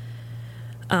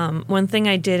one thing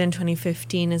I did in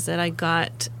 2015 is that I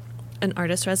got an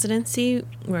artist residency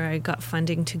where I got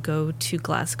funding to go to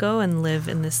Glasgow and live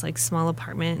in this like small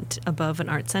apartment above an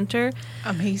art center.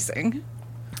 Amazing.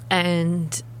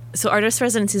 And so artist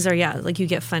residencies are, like you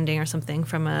get funding or something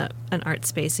from an art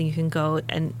space, and you can go,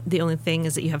 and the only thing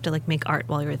is that you have to like make art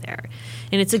while you're there.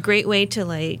 And it's a great way to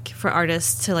like, for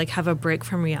artists to like have a break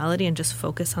from reality and just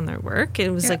focus on their work.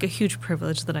 It was like a huge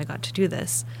privilege that I got to do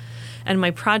this. And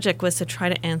my project was to try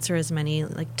to answer as many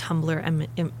like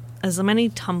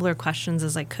Tumblr questions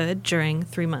as I could during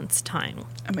 3 months' time.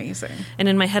 Amazing. And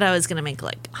in my head, I was going to make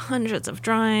like hundreds of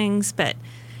drawings, but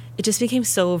it just became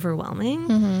so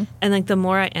overwhelming. And like the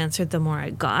more I answered, the more I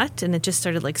got, and it just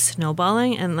started like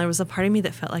snowballing. And there was a part of me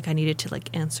that felt like I needed to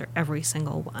like answer every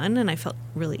single one, and I felt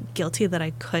really guilty that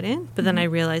I couldn't. But then I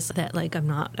realized that like I'm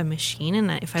not a machine,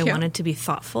 and if I wanted to be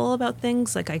thoughtful about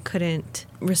things, like I couldn't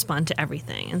respond to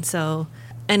everything. And so,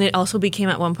 and it also became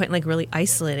at one point like really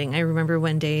isolating. I remember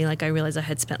one day like I realized I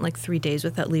had spent like 3 days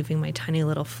without leaving my tiny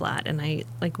little flat, and I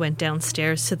like went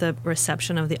downstairs to the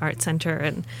reception of the art center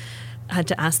and had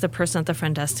to ask the person at the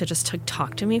front desk to just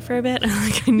talk to me for a bit.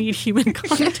 Like, I need human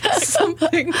contact.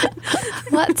 Something.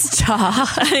 Let's talk.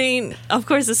 I mean, of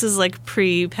course, this is like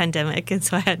pre-pandemic, and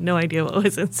so I had no idea what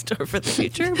was in store for the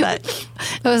future. But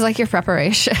It was like your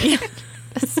preparation.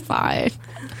 It's fine.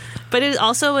 But it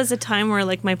also was a time where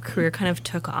like my career kind of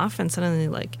took off, and suddenly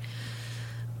like,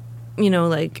 you know,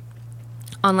 like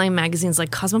online magazines like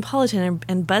Cosmopolitan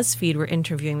and BuzzFeed were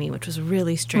interviewing me, which was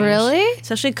really strange. Really?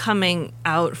 Especially coming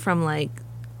out from like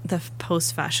the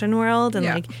post-fashion world and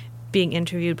like being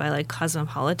interviewed by like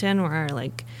Cosmopolitan, where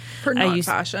like For not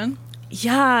fashion.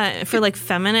 Yeah, for like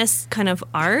feminist kind of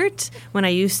art, when I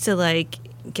used to like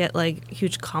get like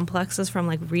huge complexes from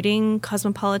like reading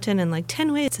Cosmopolitan and like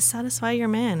 10 ways to satisfy your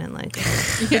man, and like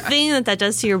the thing that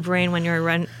does to your brain when you're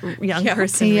a young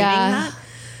person reading that.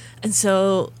 And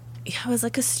so it was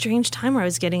like a strange time where I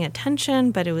was getting attention,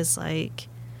 but it was like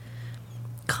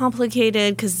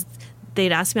complicated because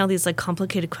they'd ask me all these like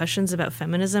complicated questions about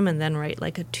feminism and then write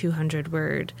like a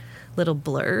 200-word little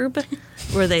blurb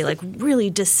where they like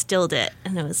really distilled it.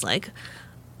 And it was like,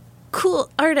 cool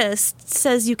artist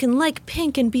says you can like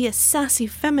pink and be a sassy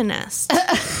feminist.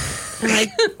 And like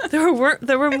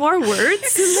there were more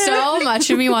words. So much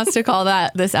of me wants to call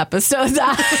this episode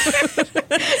that.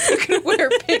 You can wear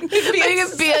pink. You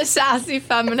can be a sassy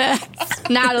feminist.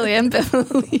 Natalie and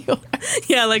Beverly.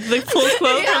 Yeah, like the full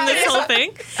quote from this whole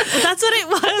thing. But that's what it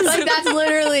was. Like, that's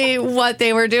literally what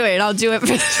they were doing. I'll do it for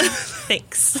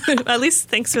Thanks. At least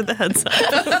thanks for the heads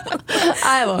up.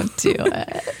 I won't do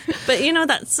it. But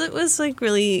it was like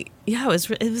really, it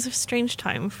was a strange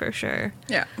time for sure.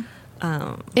 Yeah.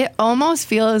 It almost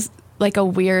feels like a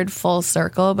weird full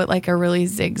circle, but like a really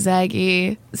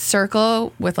zigzaggy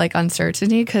circle with like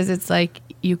uncertainty, because it's like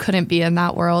you couldn't be in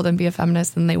that world and be a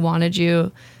feminist, and they wanted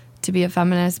you to be a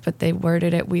feminist, but they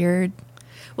worded it weird.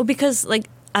 Well, because like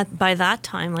by that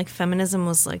time, like feminism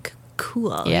was like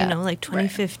cool. Yeah. Like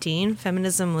 2015,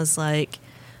 feminism was like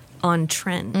on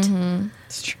trend. Mm-hmm.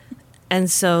 It's true. And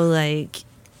so like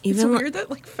It's even weird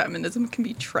that like feminism can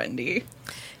be trendy.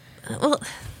 well,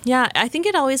 yeah, I think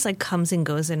it always like comes and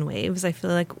goes in waves. I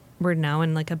feel like we're now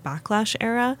in like a backlash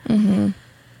era. Mm-hmm.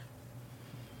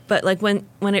 But like when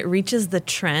it reaches the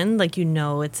trend, like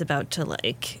it's about to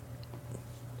like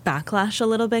backlash a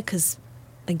little bit, because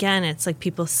again, it's like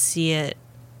people see it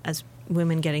as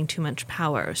women getting too much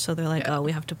power, so they're like, oh,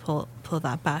 we have to pull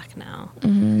that back now.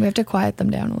 Mm-hmm. We have to quiet them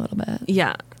down a little bit.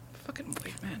 Yeah, Fucking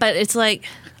white man. but it's like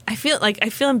I feel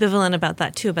ambivalent about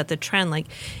that too, about the trend. Like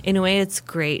in a way, it's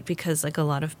great because like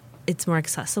it's more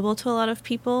accessible to a lot of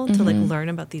people to like learn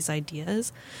about these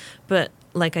ideas. But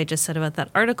like I just said about that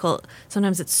article,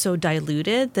 sometimes it's so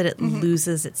diluted that it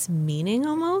loses its meaning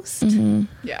almost.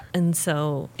 Yeah. And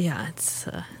so yeah, it's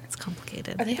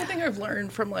complicated. I think the thing I've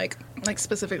learned from like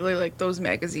specifically like those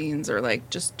magazines or like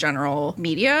just general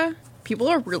media, people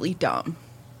are really dumb.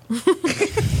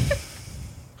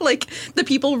 Like the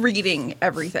people reading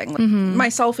everything, like,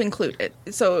 myself included.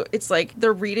 So it's like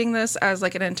they're reading this as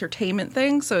like an entertainment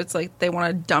thing. So it's like they want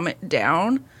to dumb it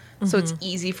down so it's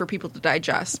easy for people to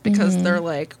digest, because they're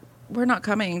like, we're not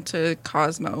coming to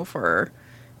Cosmo for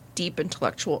deep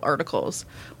intellectual articles,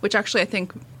 which actually I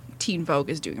think Teen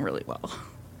Vogue is doing really well,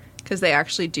 because they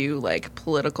actually do like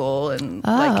political and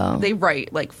like they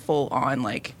write like full on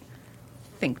like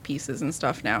think pieces and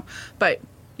stuff now. But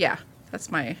yeah. That's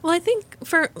my... Well, I think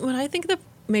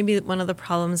maybe one of the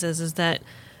problems is that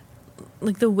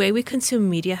like the way we consume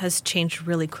media has changed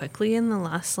really quickly in the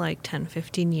last like 10,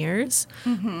 15 years.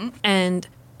 And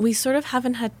we sort of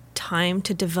haven't had time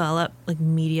to develop like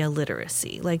media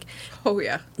literacy. Like, Oh,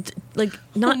 yeah. like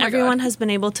not my everyone God. has been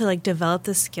able to like develop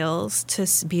the skills to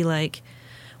be like,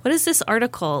 what is this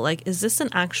article? Like, is this an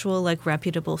actual like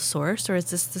reputable source, or is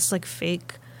this like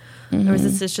fake? Or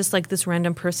is this just like this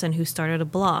random person who started a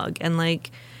blog? And like,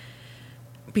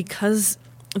 because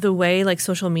the way like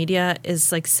social media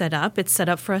is like set up, it's set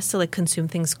up for us to like consume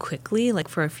things quickly, like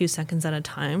for a few seconds at a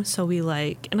time. So we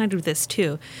like, and I do this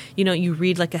too, you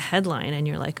read like a headline and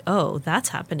you're like, oh, that's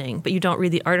happening. But you don't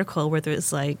read the article where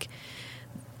there's like,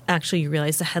 actually you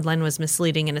realize the headline was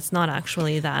misleading and it's not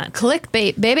actually that.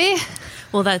 Clickbait, baby.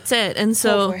 Well, that's it. And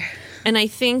so, boy. and I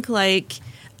think like,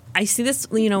 I see this,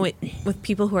 with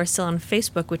people who are still on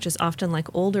Facebook, which is often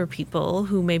like older people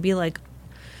who maybe like,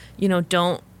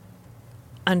 don't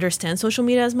understand social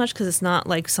media as much because it's not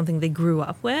like something they grew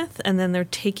up with. And then they're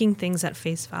taking things at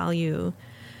face value.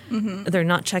 They're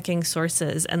not checking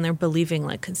sources and they're believing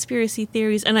like conspiracy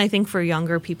theories. And I think for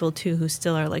younger people too, who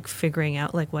still are like figuring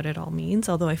out like what it all means.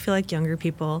 Although I feel like younger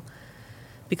people,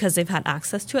 because they've had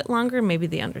access to it longer, maybe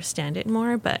they understand it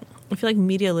more. But I feel like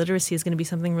media literacy is going to be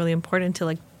something really important to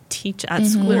like teach at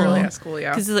school. Literally at school,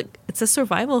 yeah. Because it's a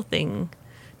survival thing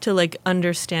to like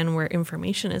understand where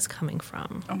information is coming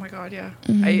from. Oh my God, yeah.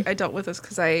 I dealt with this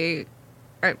because I,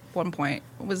 at one point,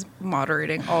 was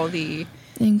moderating all the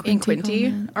Inquinty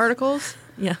comments. articles.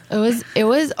 Yeah. It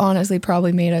was honestly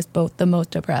probably made us both the most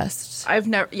depressed. I've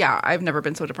never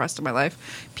been so depressed in my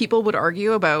life. People would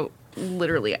argue about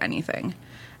literally anything.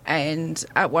 And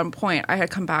at one point, I had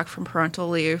come back from parental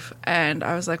leave, and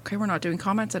I was like, okay, we're not doing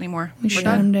comments anymore. We shut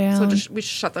them down. So we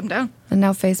shut them down. And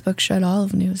now Facebook shut all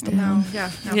of news down. Now Yeah.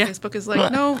 Facebook is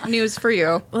like, no news for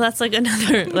you. Well, that's like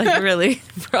another like really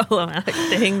problematic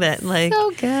thing that like, So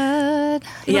good.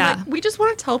 yeah. Like, we just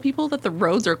want to tell people that the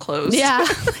roads are closed. Yeah.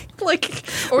 Like,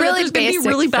 or that Really there's going to be basic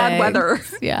really bad things. weather.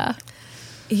 Yeah.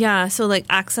 Yeah, so like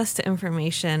access to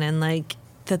information and like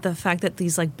that the fact that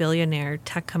these like billionaire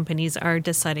tech companies are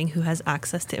deciding who has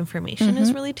access to information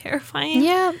is really terrifying.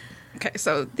 Yeah. Okay,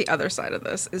 so the other side of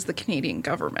this is the Canadian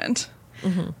government.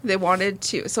 They wanted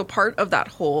to, so part of that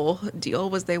whole deal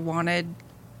was they wanted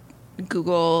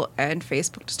Google and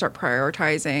Facebook to start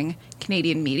prioritizing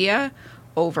Canadian media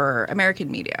over American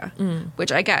media,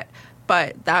 which I get.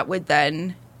 But that would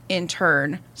then in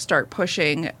turn start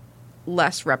pushing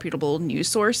less reputable news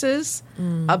sources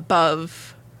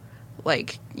above,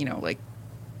 like, you know, like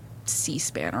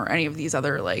C-SPAN or any of these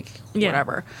other, like,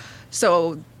 whatever.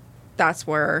 So that's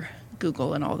where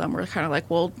Google and all of them were kind of like,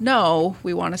 well, no,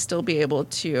 we want to still be able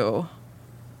to,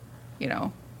 you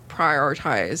know,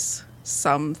 prioritize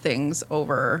some things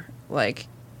over, like,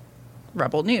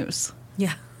 Rebel News,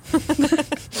 Yeah.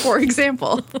 for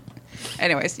example.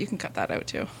 Anyways, you can cut that out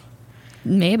too.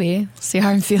 Maybe. See how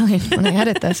I'm feeling when I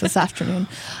edit this afternoon.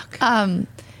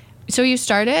 So you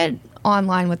started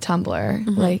online with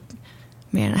Tumblr. Like,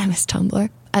 man, I miss Tumblr.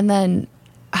 And then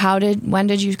when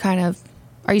did you kind of,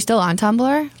 are you still on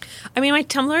Tumblr? I mean, my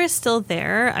Tumblr is still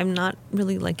there. I'm not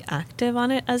really like active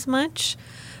on it as much.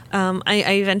 I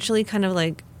eventually kind of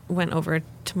like went over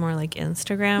to more like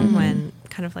Instagram when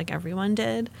kind of like everyone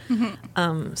did.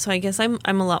 So I guess I'm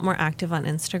a lot more active on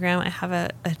Instagram. I have a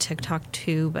TikTok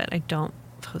too, but I don't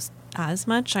post as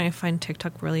much. I find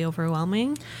TikTok really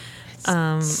overwhelming.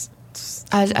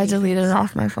 I deleted it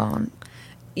off my phone.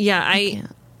 Yeah,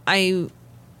 can't.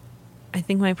 I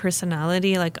think my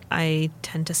personality, like, I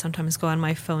tend to sometimes go on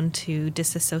my phone to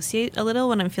disassociate a little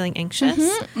when I'm feeling anxious.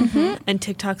 And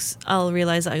TikToks, I'll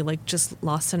realize I, like, just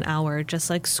lost an hour just,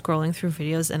 like, scrolling through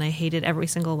videos, and I hated every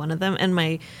single one of them. And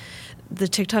the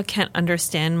TikTok can't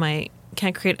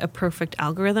create a perfect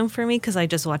algorithm for me because I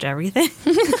just watch everything.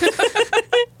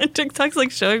 And TikTok's,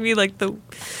 like, showing me, like, the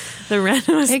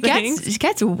randomest things. It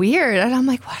gets weird. And I'm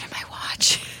like, what am I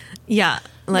watching? Yeah,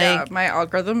 like... Yeah, my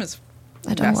algorithm is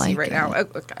I don't messy like right it. now.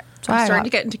 Okay. So I'm I starting wa- to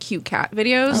get into cute cat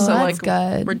videos, Oh, so that's like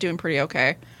good. we're doing pretty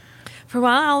okay. For a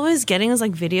while, all I was getting was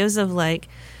like videos of like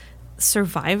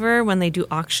Survivor when they do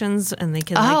auctions and they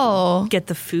can like get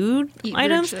the food Eat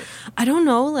weird items. shit. I don't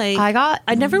know. Like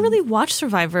I never really watched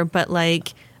Survivor, but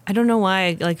like I don't know why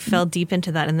I like fell deep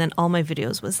into that, and then all my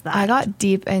videos was that. I got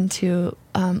deep into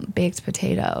baked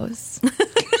potatoes.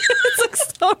 It's like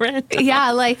so random.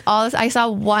 Yeah, like all this, I saw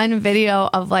one video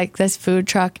of like this food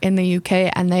truck in the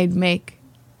UK, and they'd make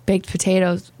baked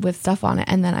potatoes with stuff on it,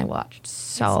 and then I watched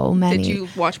so many. Did you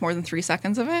watch more than 3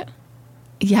 seconds of it?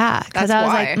 Yeah, because That's I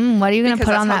was why. like, what are you going to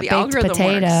Because put on that that's how baked the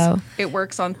algorithm potato? works. It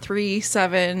works on 3,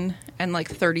 7, and like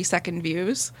 30-second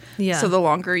views. Yeah. So the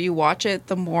longer you watch it,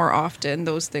 the more often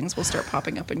those things will start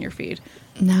popping up in your feed.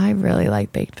 Now I really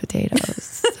like baked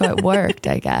potatoes, so it worked,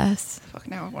 I guess. Fuck,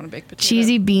 now I want to bake potato.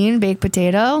 Cheesy bean baked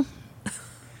potato.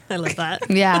 I love that.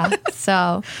 Yeah.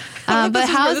 So, but this is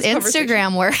where how's this conversation-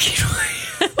 Instagram working?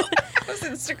 How's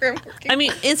Instagram working? I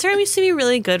mean, Instagram used to be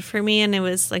really good for me, and it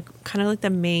was like kind of like the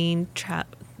main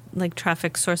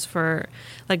traffic source for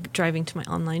like driving to my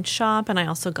online shop. And I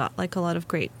also got like a lot of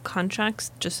great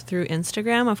contracts just through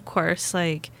Instagram. Of course,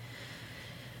 like,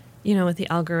 you know, with the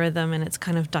algorithm, and it's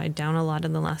kind of died down a lot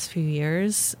in the last few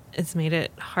years. It's made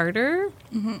it harder.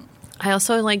 I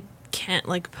also like can't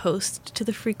like post to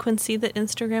the frequency that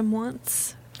Instagram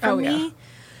wants from me.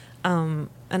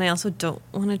 And I also don't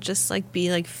want to just like be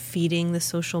like feeding the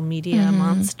social media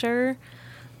monster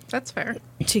That's fair.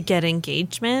 to get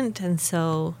engagement. And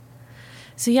so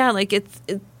yeah, like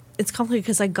it's complicated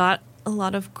because I got a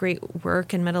lot of great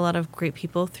work and met a lot of great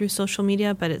people through social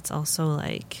media, but it's also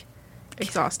like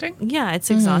Exhausting. yeah, it's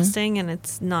exhausting, and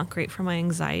it's not great for my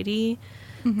anxiety.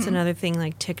 It's another thing,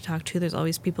 like TikTok too. There's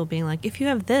always people being like, if you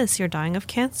have this, you're dying of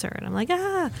cancer. And I'm like,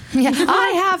 Yeah,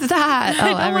 I have that.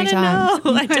 Oh, I every don't time. want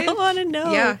to know. I don't want to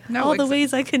know Yeah, no, all the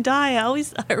ways I could die. I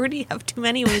already have too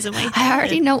many ways in my head. I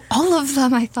already know all of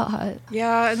them, I thought.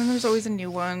 Yeah, and then there's always a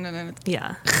new one, and then it's,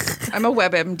 Yeah. I'm a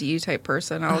WebMD type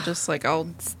person. I'll just like I'll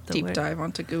the deep word. dive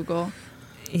onto Google.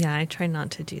 Yeah, I try not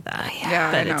to do that.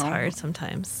 Yeah, but I it's know. hard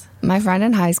sometimes. My friend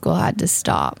in high school had to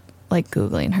stop like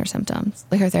Googling her symptoms.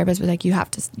 Like her therapist was like,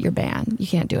 you're banned. You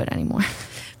can't do it anymore.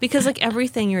 Because like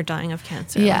everything, you're dying of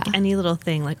cancer. Yeah. Like any little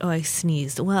thing, like, oh, I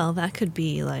sneezed. Well, that could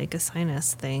be like a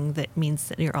sinus thing that means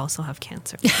that you also have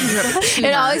cancer.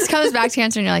 It always comes back to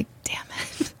cancer, and you're like, damn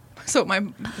it. So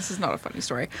this is not a funny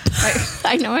story.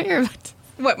 I know what you're about to.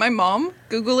 What my mom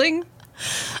Googling?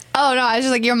 Oh, no, I was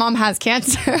just like, your mom has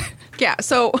cancer. Yeah.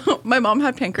 So my mom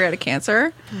had pancreatic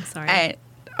cancer. I'm sorry. And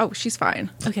she's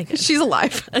fine. Okay, good. She's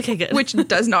alive. Okay, good. Which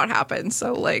does not happen.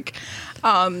 So like,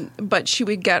 but she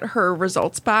would get her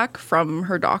results back from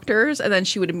her doctors, and then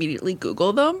she would immediately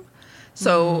Google them.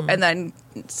 So, and then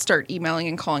start emailing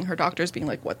and calling her doctors being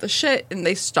like, what the shit? And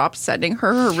they stopped sending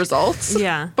her results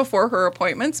Yeah. before her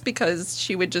appointments because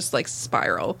she would just like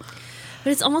spiral.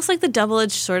 But it's almost like the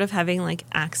double-edged sword of having like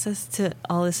access to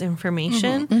all this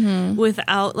information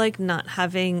without like not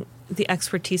having the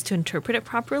expertise to interpret it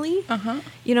properly.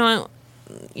 You know,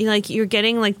 you're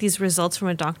getting like these results from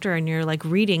a doctor, and you're like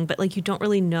reading, but like you don't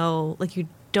really know, like you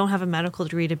don't have a medical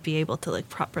degree to be able to like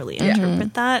properly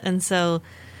interpret that. And so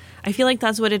I feel like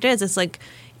that's what it is. It's like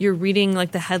you're reading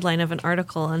like the headline of an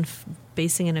article and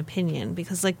basing an opinion,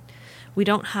 because like we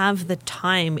don't have the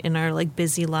time in our like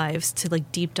busy lives to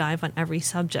like deep dive on every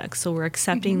subject. So we're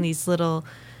accepting these little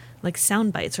like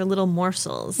sound bites or little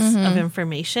morsels of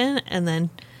information, and then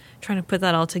trying to put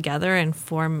that all together and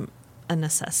form an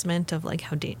assessment of like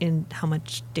how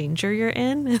much danger you're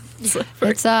in. It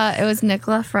was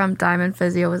Nicola from Diamond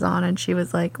Physio was on, and she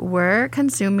was like, we're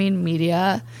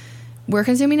consuming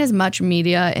as much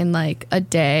media in like a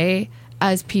day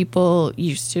as people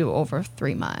used to over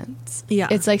 3 months. Yeah.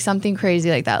 It's like something crazy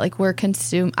like that. Like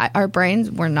our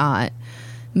brains were not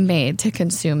made to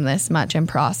consume this much and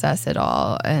process it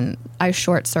all. And I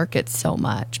short circuit so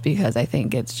much because I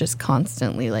think it's just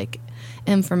constantly like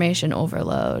information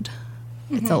overload.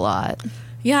 It's a lot.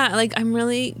 Yeah, like I'm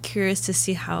really curious to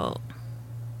see how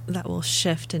that will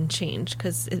shift and change,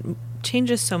 because it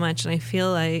changes so much, and I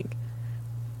feel like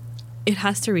it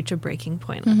has to reach a breaking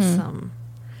point with some.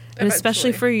 And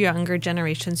especially for younger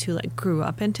generations who like grew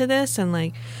up into this, and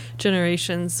like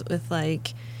generations with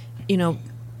like, you know,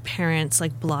 parents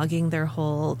like blogging their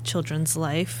whole children's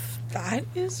life. That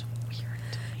is weird.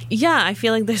 Yeah, I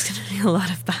feel like there's going to be a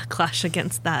lot of backlash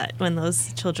against that when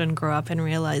those children grow up and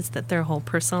realize that their whole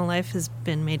personal life has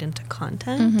been made into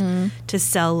content to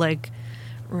sell like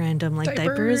random like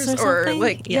diapers or something.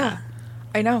 Like, yeah,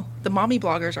 I know. The mommy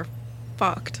bloggers are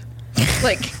fucked.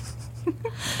 Like,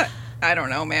 I don't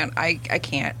know, man. I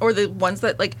can't. Or the ones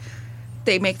that like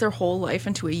they make their whole life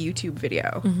into a YouTube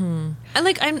video. And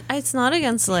like it's not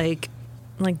against like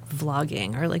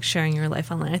vlogging or like sharing your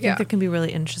life online. I think that can be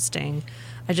really interesting.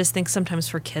 I just think sometimes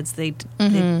for kids they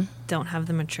don't have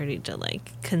the maturity to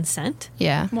like consent.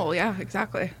 Yeah. Well, yeah,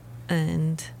 exactly.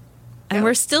 And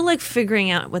we're still like figuring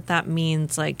out what that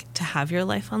means, like to have your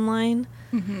life online.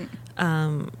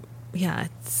 Yeah,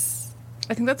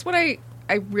 I think that's what I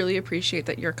really appreciate,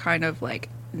 that you're kind of like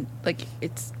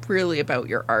it's really about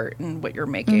your art and what you're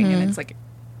making, and it's like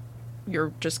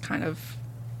you're just kind of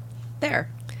there.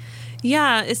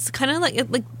 Yeah, it's kind of like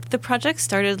the project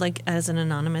started like as an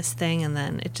anonymous thing, and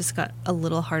then it just got a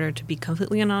little harder to be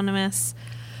completely anonymous.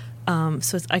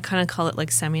 So I kind of call it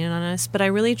like semi-anonymous, but I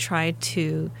really tried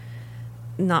to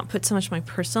not put so much my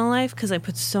personal life, because I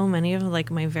put so many of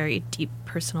like my very deep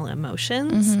personal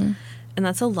emotions, and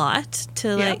that's a lot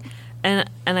to like. And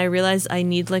I realized I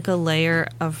need like a layer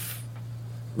of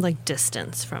like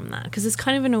distance from that, because it's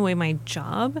kind of in a way my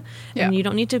job, and you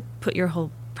don't need to put your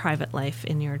whole private life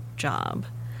in your job.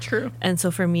 True. And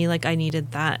so for me, like I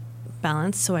needed that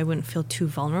balance so I wouldn't feel too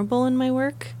vulnerable in my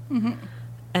work.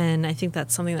 And I think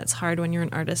that's something that's hard when you're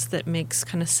an artist that makes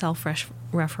kind of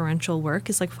self-referential work,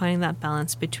 is like finding that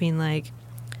balance between like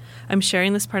I'm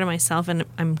sharing this part of myself and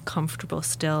I'm comfortable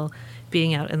still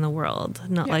being out in the world,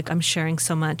 not like I'm sharing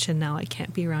so much and now I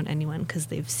can't be around anyone because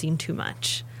they've seen too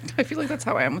much. I feel like that's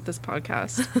how I am with this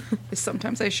podcast. Is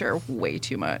sometimes I share way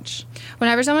too much.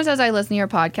 Whenever someone says I listen to your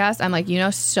podcast, I'm like, you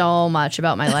know so much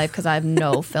about my life because I have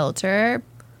no filter.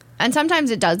 And sometimes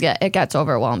it gets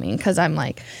overwhelming because I'm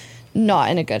like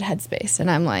not in a good headspace, and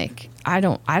I'm like, I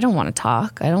don't want to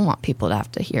talk. I don't want people to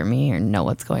have to hear me or know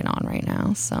what's going on right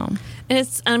now. So,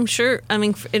 and I'm sure, I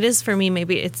mean, it is for me,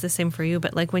 maybe it's the same for you,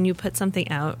 but like when you put something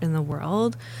out in the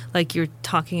world, like you're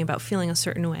talking about feeling a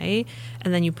certain way,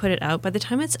 and then you put it out, by the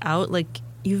time it's out, like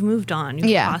you've moved on,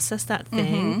 you've processed that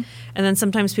thing. And then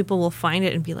sometimes people will find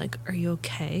it and be like, are you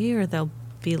okay? Or they'll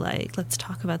be like, let's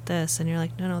talk about this. And you're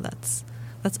like, no, that's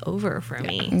over for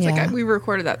me. It's like we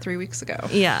recorded that 3 weeks ago.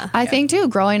 Yeah. I think too,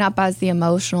 growing up as the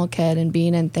emotional kid and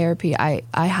being in therapy, I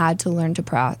had to learn to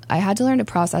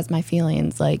process my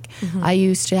feelings. Like I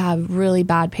used to have really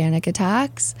bad panic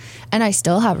attacks, and I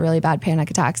still have really bad panic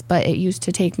attacks, but it used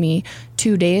to take me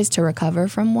 2 days to recover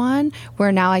from one,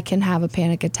 where now I can have a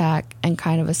panic attack and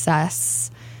kind of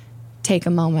assess, take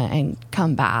a moment and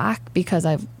come back, because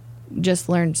I've just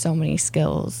learned so many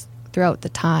skills throughout the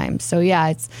time. So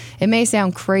yeah, it may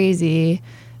sound crazy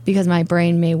because my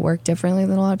brain may work differently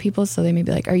than a lot of people. So they may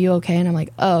be like, are you okay? And I'm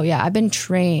like, oh yeah, I've been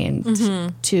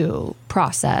trained to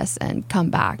process and come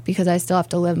back, because I still have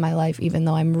to live my life even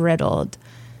though I'm riddled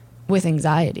with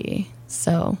anxiety.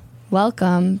 So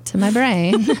welcome to my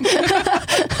brain.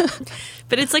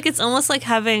 But it's almost like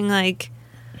having like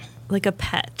a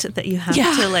pet that you have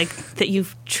to like, that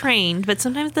you've trained, but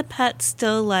sometimes the pet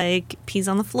still like pees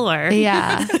on the floor.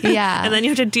 Yeah. And then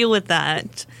you have to deal with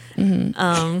that.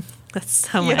 That's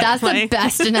how that's the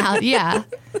best analogy. Yeah.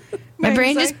 My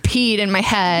brain just peed in my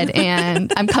head,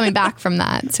 and I'm coming back from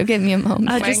that. So give me a moment.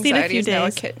 I just need a few days. Now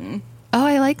a kitten. Oh,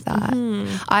 I like that.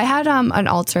 I had an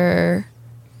alter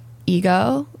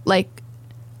ego. Like,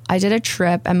 I did a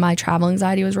trip and my travel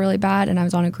anxiety was really bad, and I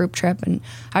was on a group trip and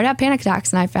I would have panic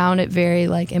attacks, and I found it very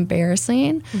like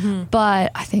embarrassing.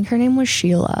 But I think her name was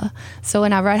Sheila. So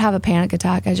whenever I'd have a panic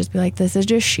attack, I'd just be like, this is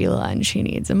just Sheila and she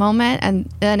needs a moment. And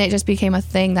then it just became a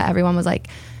thing that everyone was like,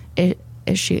 is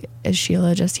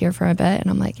Sheila just here for a bit? And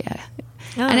I'm like, yeah.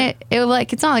 And it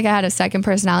like, it's not like I had a second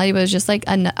personality, but it was just like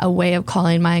a way of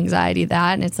calling my anxiety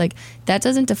that. And it's like, that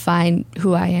doesn't define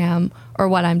who I am or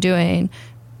what I'm doing,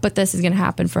 but this is going to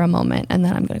happen for a moment and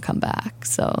then I'm going to come back.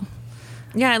 So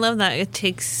yeah, I love that. It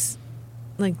takes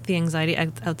like the anxiety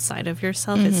outside of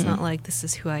yourself. It's not like this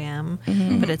is who I am,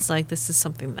 but it's like this is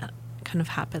something that kind of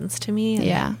happens to me. And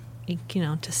yeah. you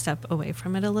know, to step away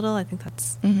from it a little. I think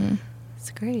that's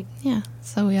it's great. Yeah.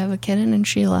 So we have a kitten and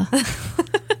Sheila.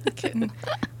 Kitten.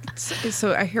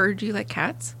 So I heard you like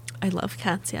cats? I love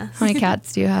cats, yes. How many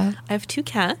cats do you have? I have 2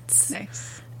 cats.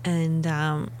 Nice. And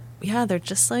yeah, they're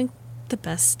just like the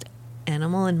best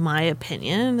animal in my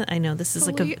opinion. I know this is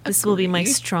this will be my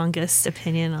strongest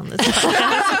opinion on this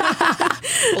podcast.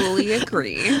 Fully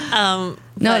agree. No,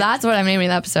 that's what I'm naming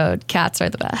the episode. Cats are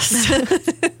the best.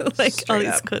 Like Straight all these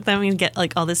up. quotes. I'm gonna get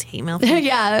like all this hate mail from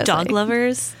Yeah, dog like-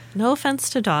 lovers. No offense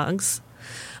to dogs.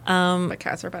 But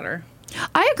cats are better.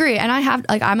 I agree. And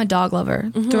I'm a dog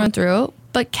lover through and through,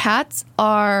 but cats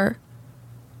are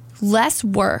less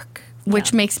work,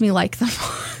 which makes me like them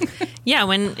more. Yeah,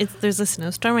 when there's a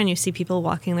snowstorm and you see people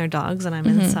walking their dogs and I'm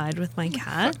inside with my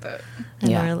cat and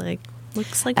Yeah. we're like,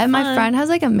 looks like And fun. my friend has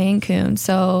like a Maine Coon,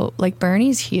 so like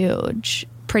Bernie's huge,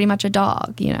 pretty much a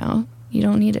dog, you know? You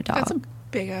don't need a dog. That's a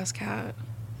big ass cat.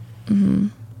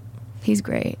 He's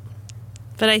great.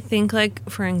 But I think like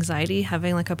for anxiety,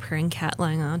 having like a purring cat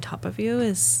lying on top of you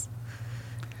it's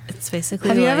basically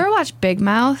Have you like- ever watched Big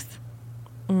Mouth?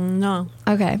 No.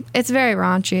 Okay. It's very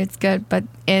raunchy. It's good. But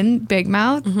in Big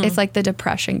Mouth, it's like the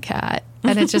depression cat.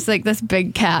 And it's just like this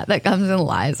big cat that comes and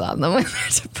lies on them when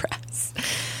they're depressed.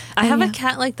 I have yeah. a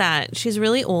cat like that. She's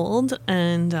really old,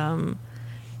 and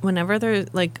whenever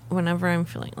I'm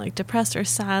feeling like depressed or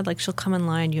sad, like she'll come and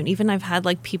lie on you. And even I've had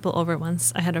like people over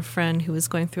once. I had a friend who was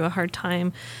going through a hard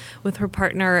time with her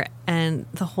partner, and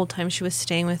the whole time she was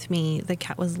staying with me, the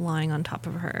cat was lying on top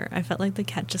of her. I felt like the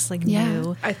cat just like Yeah.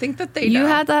 knew. I think that they You know.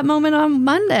 had that moment on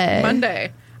Monday.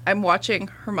 Monday, I'm watching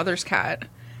her mother's cat,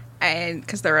 and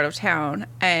because they're out of town,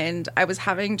 and I was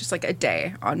having just like a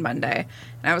day on Monday,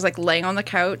 and I was like laying on the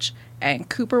couch, and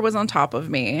Cooper was on top of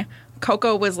me,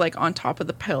 Coco was like on top of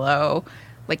the pillow,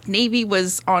 like Navy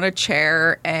was on a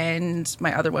chair, and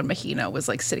my other one, Mahina, was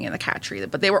like sitting in the cat tree.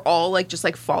 But they were all like just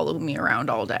like following me around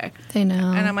all day, They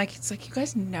know. and I'm like, it's like you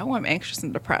guys know I'm anxious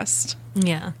and depressed,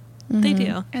 Yeah, they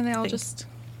do. and they all just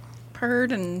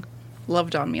purred and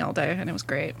loved on me all day, and it was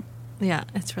great. Yeah,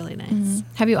 it's really nice.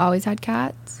 Have you always had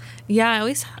cats? Yeah,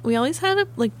 we always had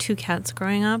like 2 cats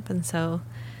growing up, and so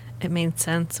it made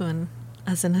sense when,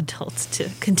 as an adult, to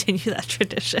continue that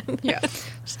tradition. Yeah.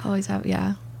 Just always have,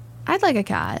 yeah. I'd like a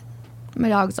cat. My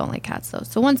dogs don't like cats though.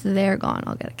 So once they're gone,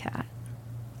 I'll get a cat.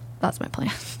 That's my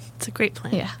plan. It's a great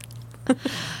plan. Yeah.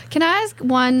 Can I ask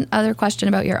one other question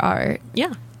about your art?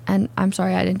 Yeah. And I'm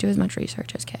sorry I didn't do as much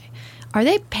research as Kay. Are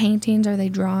they paintings? Are they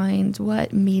drawings?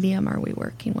 What medium are we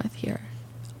working with here?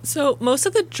 So most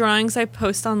of the drawings I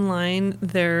post online,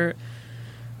 they're,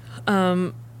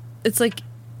 it's like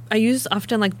I use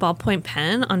often like ballpoint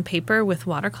pen on paper with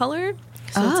watercolor.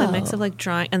 So it's a mix of like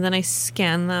drawing, and then I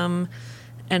scan them,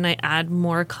 and I add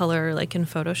more color like in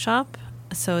Photoshop.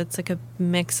 So it's like a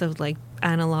mix of like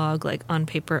analog, like on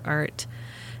paper art,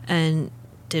 and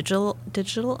digital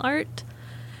art.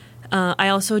 I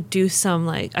also do some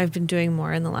like I've been doing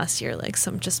more in the last year, like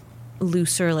some just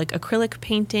looser like acrylic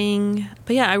painting.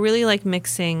 But yeah, I really like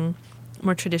mixing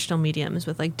more traditional mediums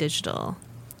with like digital.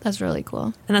 That's really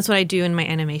cool. And that's what I do in my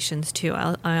animations too.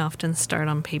 I often start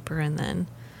on paper and then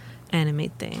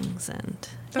animate things. And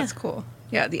That's cool.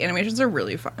 Yeah, the animations are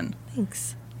really fun.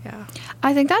 thanks. Yeah.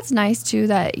 I think that's nice too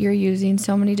that you're using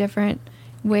so many different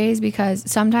ways, because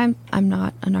sometimes I'm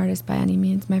not an artist by any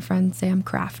means. My friends say I'm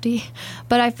crafty,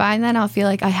 but I find that I'll feel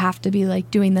like I have to be like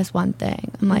doing this one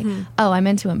thing. I'm like, oh, I'm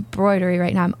into embroidery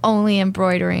right now. I'm only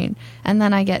embroidering. And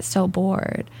then I get so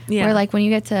bored. Yeah. Where like when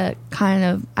you get to kind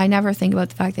of, I never think about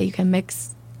the fact that you can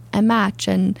mix and match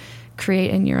and create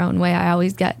in your own way.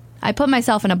 I put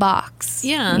myself in a box.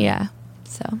 Yeah. Yeah.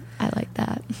 So I like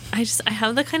that. I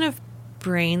have the kind of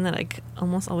brain that I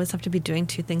almost always have to be doing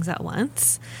 2 things at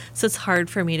once. So it's hard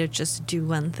for me to just do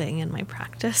one thing in my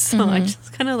practice. So I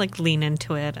just kind of like lean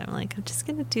into it. I'm like, I'm just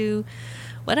going to do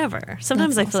whatever.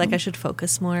 Sometimes That's I feel like awesome. I should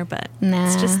focus more, but Nah.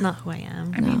 it's just not who I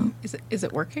am. I mean, is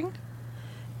it working?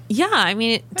 Yeah, I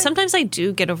mean, sometimes I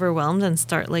do get overwhelmed and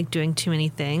start like doing too many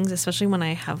things, especially when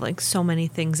I have like so many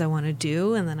things I want to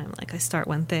do. And then I'm like, I start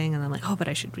one thing and I'm like, oh, but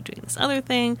I should be doing this other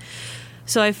thing.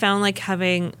 So I found like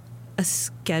having a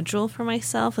schedule for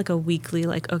myself, like a weekly,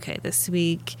 like, okay, this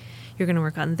week you're going to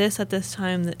work on this at this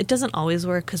time. It doesn't always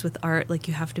work because with art, like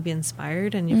you have to be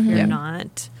inspired. And if you're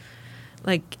not,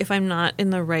 like if I'm not in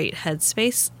the right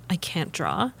headspace, I can't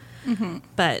draw.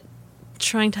 But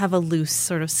trying to have a loose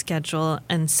sort of schedule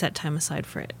and set time aside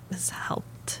for it has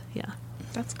helped. Yeah.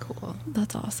 That's cool.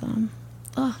 That's awesome.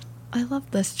 Oh, I love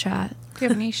this chat. Do you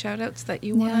have any shout outs that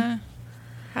you want to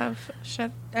have shout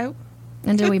out?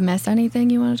 And did we miss anything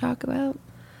you want to talk about?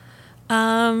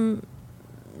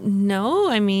 No,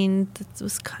 I mean, that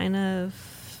was kind of,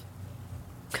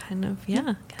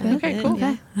 yeah. Kind Okay, of cool.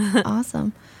 Yeah. Okay.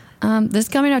 Awesome. This is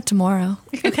coming out tomorrow.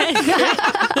 Okay.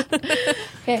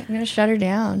 Okay, I'm going to shut her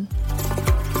down.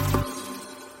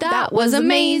 That was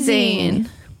amazing.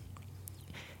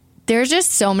 There's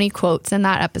just so many quotes in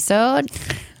that episode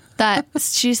that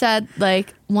she said,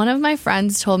 like, one of my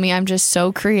friends told me I'm just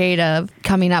so creative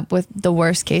coming up with the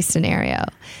worst case scenario.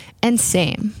 And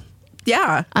same.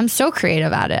 Yeah. I'm so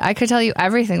creative at it. I could tell you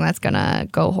everything that's going to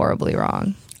go horribly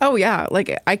wrong. Oh, yeah.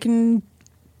 Like, I can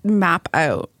map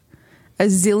out a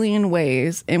zillion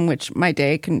ways in which my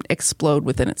day can explode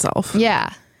within itself.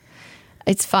 Yeah.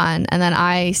 It's fun. And then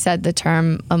I said the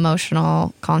term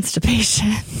emotional constipation,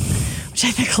 which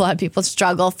I think a lot of people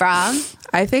struggle from.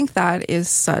 I think that is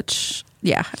such,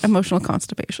 emotional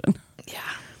constipation. Yeah.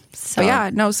 So But yeah,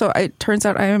 no, so it turns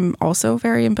out I am also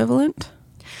very ambivalent.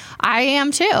 I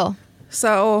am too.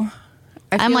 So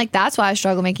I'm like, that's why I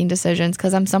struggle making decisions,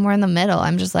 because I'm somewhere in the middle.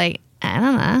 I'm just like, I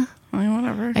don't know. I mean,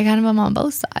 whatever. I kind of am on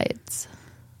both sides.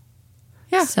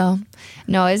 Yeah. So,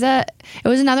 no, it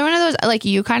was another one of those, like,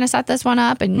 you kind of set this one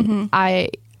up, and I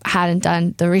hadn't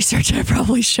done the research I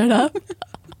probably should have.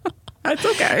 That's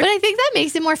okay. But I think that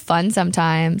makes it more fun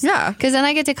sometimes. Yeah. Because then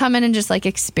I get to come in and just, like,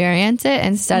 experience it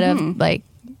instead of, like,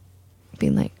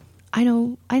 being like, I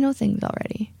know things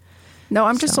already. No,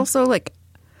 I'm just also like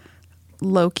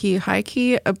low key, high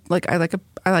key. Like I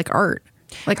like art.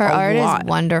 Like Her a art lot. is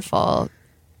wonderful.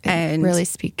 It And really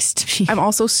speaks to me. I'm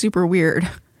also super weird,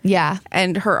 Yeah.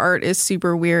 and her art is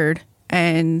super weird.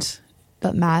 And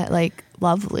But like,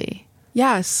 lovely.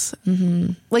 yes,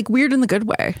 like weird in the good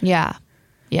way. Yeah.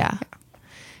 Yeah.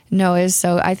 No, is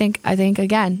so I think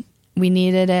again, we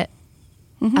needed it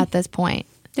at this point.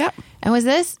 Yep. And was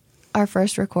this our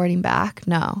first recording back?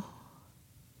 No.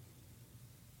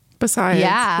 Besides,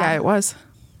 Yeah. it was.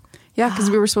 Yeah, because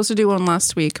we were supposed to do one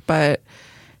last week, but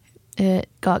It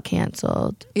got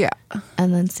canceled. yeah,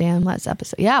 And then Sam last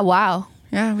episode. Yeah, wow.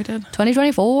 we did.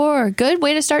 2024. Good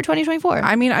way to start 2024.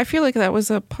 I mean, I feel like that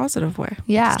was a positive way.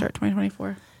 Yeah. To start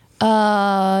 2024.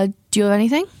 Do you have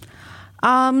anything?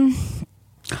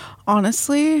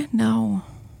 Honestly, no.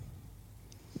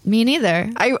 Me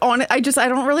neither. I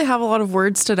don't really have a lot of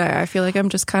words today. I feel like I'm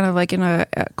just kind of like in a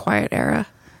quiet era.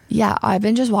 Yeah, I've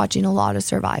been just watching a lot of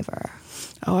Survivor.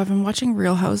 Oh, I've been watching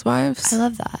Real Housewives. I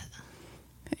love that.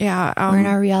 Yeah. We're in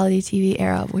our reality TV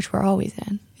era, which we're always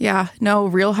in. Yeah. No,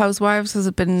 Real Housewives has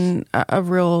been a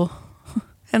real,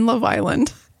 and Love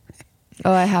Island.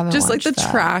 Oh, I haven't Just like watched the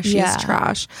that. trashiest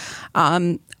trash.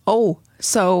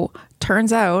 So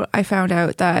turns out I found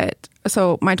out that,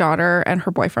 so my daughter and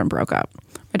her boyfriend broke up.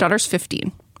 My daughter's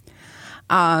 15.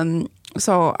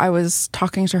 So I was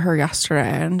talking to her yesterday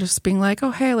and just being like,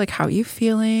 oh, hey, like, how are you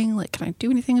feeling? Like, can I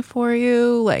do anything for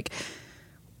you? Like,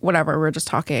 whatever. We're just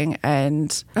talking.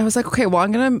 And I was like, okay, well,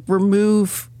 I'm going to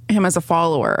remove him as a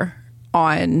follower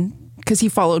because he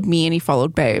followed me and he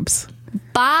followed Babes.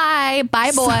 Bye,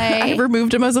 boy. So I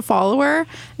removed him as a follower.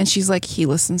 And she's like, he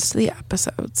listens to the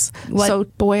episodes. What? So,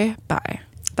 boy, bye.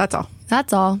 That's all.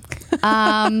 That's all.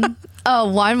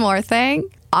 Oh, one more thing.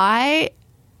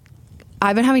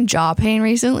 I've been having jaw pain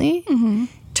recently.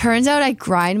 Turns out I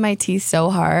grind my teeth so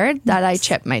hard that I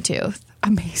chipped my tooth.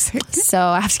 Amazing. So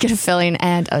I have to get a filling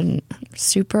and a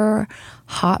super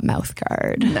hot mouth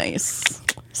guard. Nice.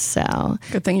 So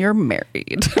Good thing you're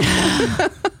married.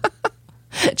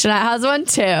 Jeanette has one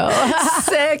too.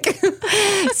 Sick.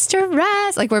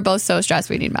 Stress. Like, we're both so stressed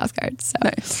we need mouth guards. So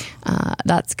Nice.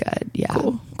 that's good. Yeah.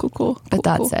 Cool. But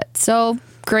that's it. So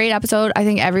great episode. I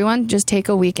think everyone just take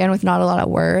a weekend with not a lot of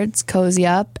words, cozy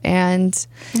up, and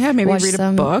Yeah, maybe watch read a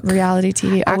some book. reality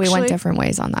TV. Oh, we went Actually- different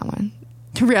ways on that one.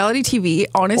 Reality TV,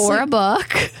 honestly, Or a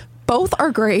book. both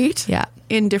are great. Yeah.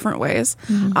 In different ways.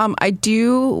 I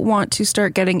do want to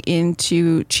start getting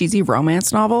into cheesy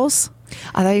romance novels.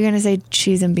 I thought you were going to say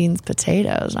cheese and beans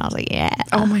potatoes. And I was like, yeah.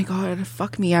 Oh my God.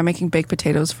 Fuck me. I'm making baked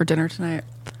potatoes for dinner tonight.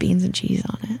 Put beans and cheese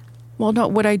on it. Well, no,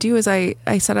 what I do is I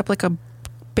set up like a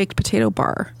baked potato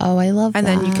bar. Oh, I love that. And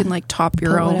then you can like top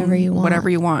your Put own whatever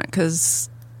you want. Because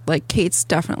like Kate's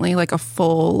definitely like a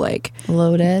full like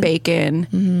loaded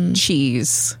bacon,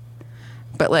 cheese.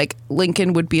 But like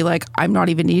Lincoln would be like, I'm not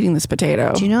even eating this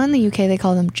potato. Do you know in the UK they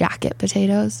call them jacket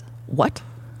potatoes? What?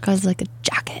 Because like a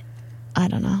jacket. I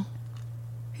don't know.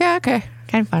 Yeah, okay.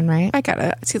 Kind of fun, right? I get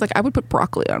it. See, like I would put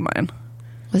broccoli on mine.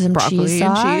 With some Broccoli cheese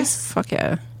and sauce? cheese. Fuck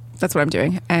yeah. That's what I'm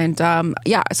doing. And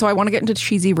yeah, so I want to get into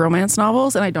cheesy romance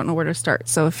novels and I don't know where to start.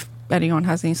 So if anyone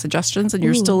has any suggestions and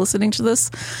you're still listening to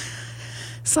this,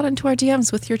 slide into our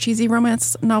DMs with your cheesy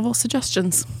romance novel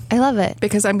suggestions. I love it.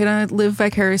 Because I'm going to live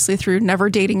vicariously through never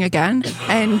dating again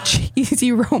and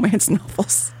cheesy romance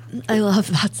novels. I love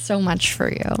that so much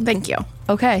for you. Thank you.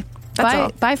 Okay. That's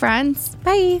all. Bye, friends.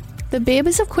 Bye. The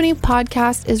Babes of Quinte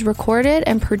podcast is recorded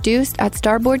and produced at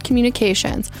Starboard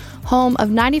Communications, home of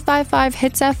 95.5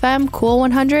 Hits FM, Cool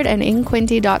 100, and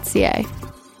inquinty.ca.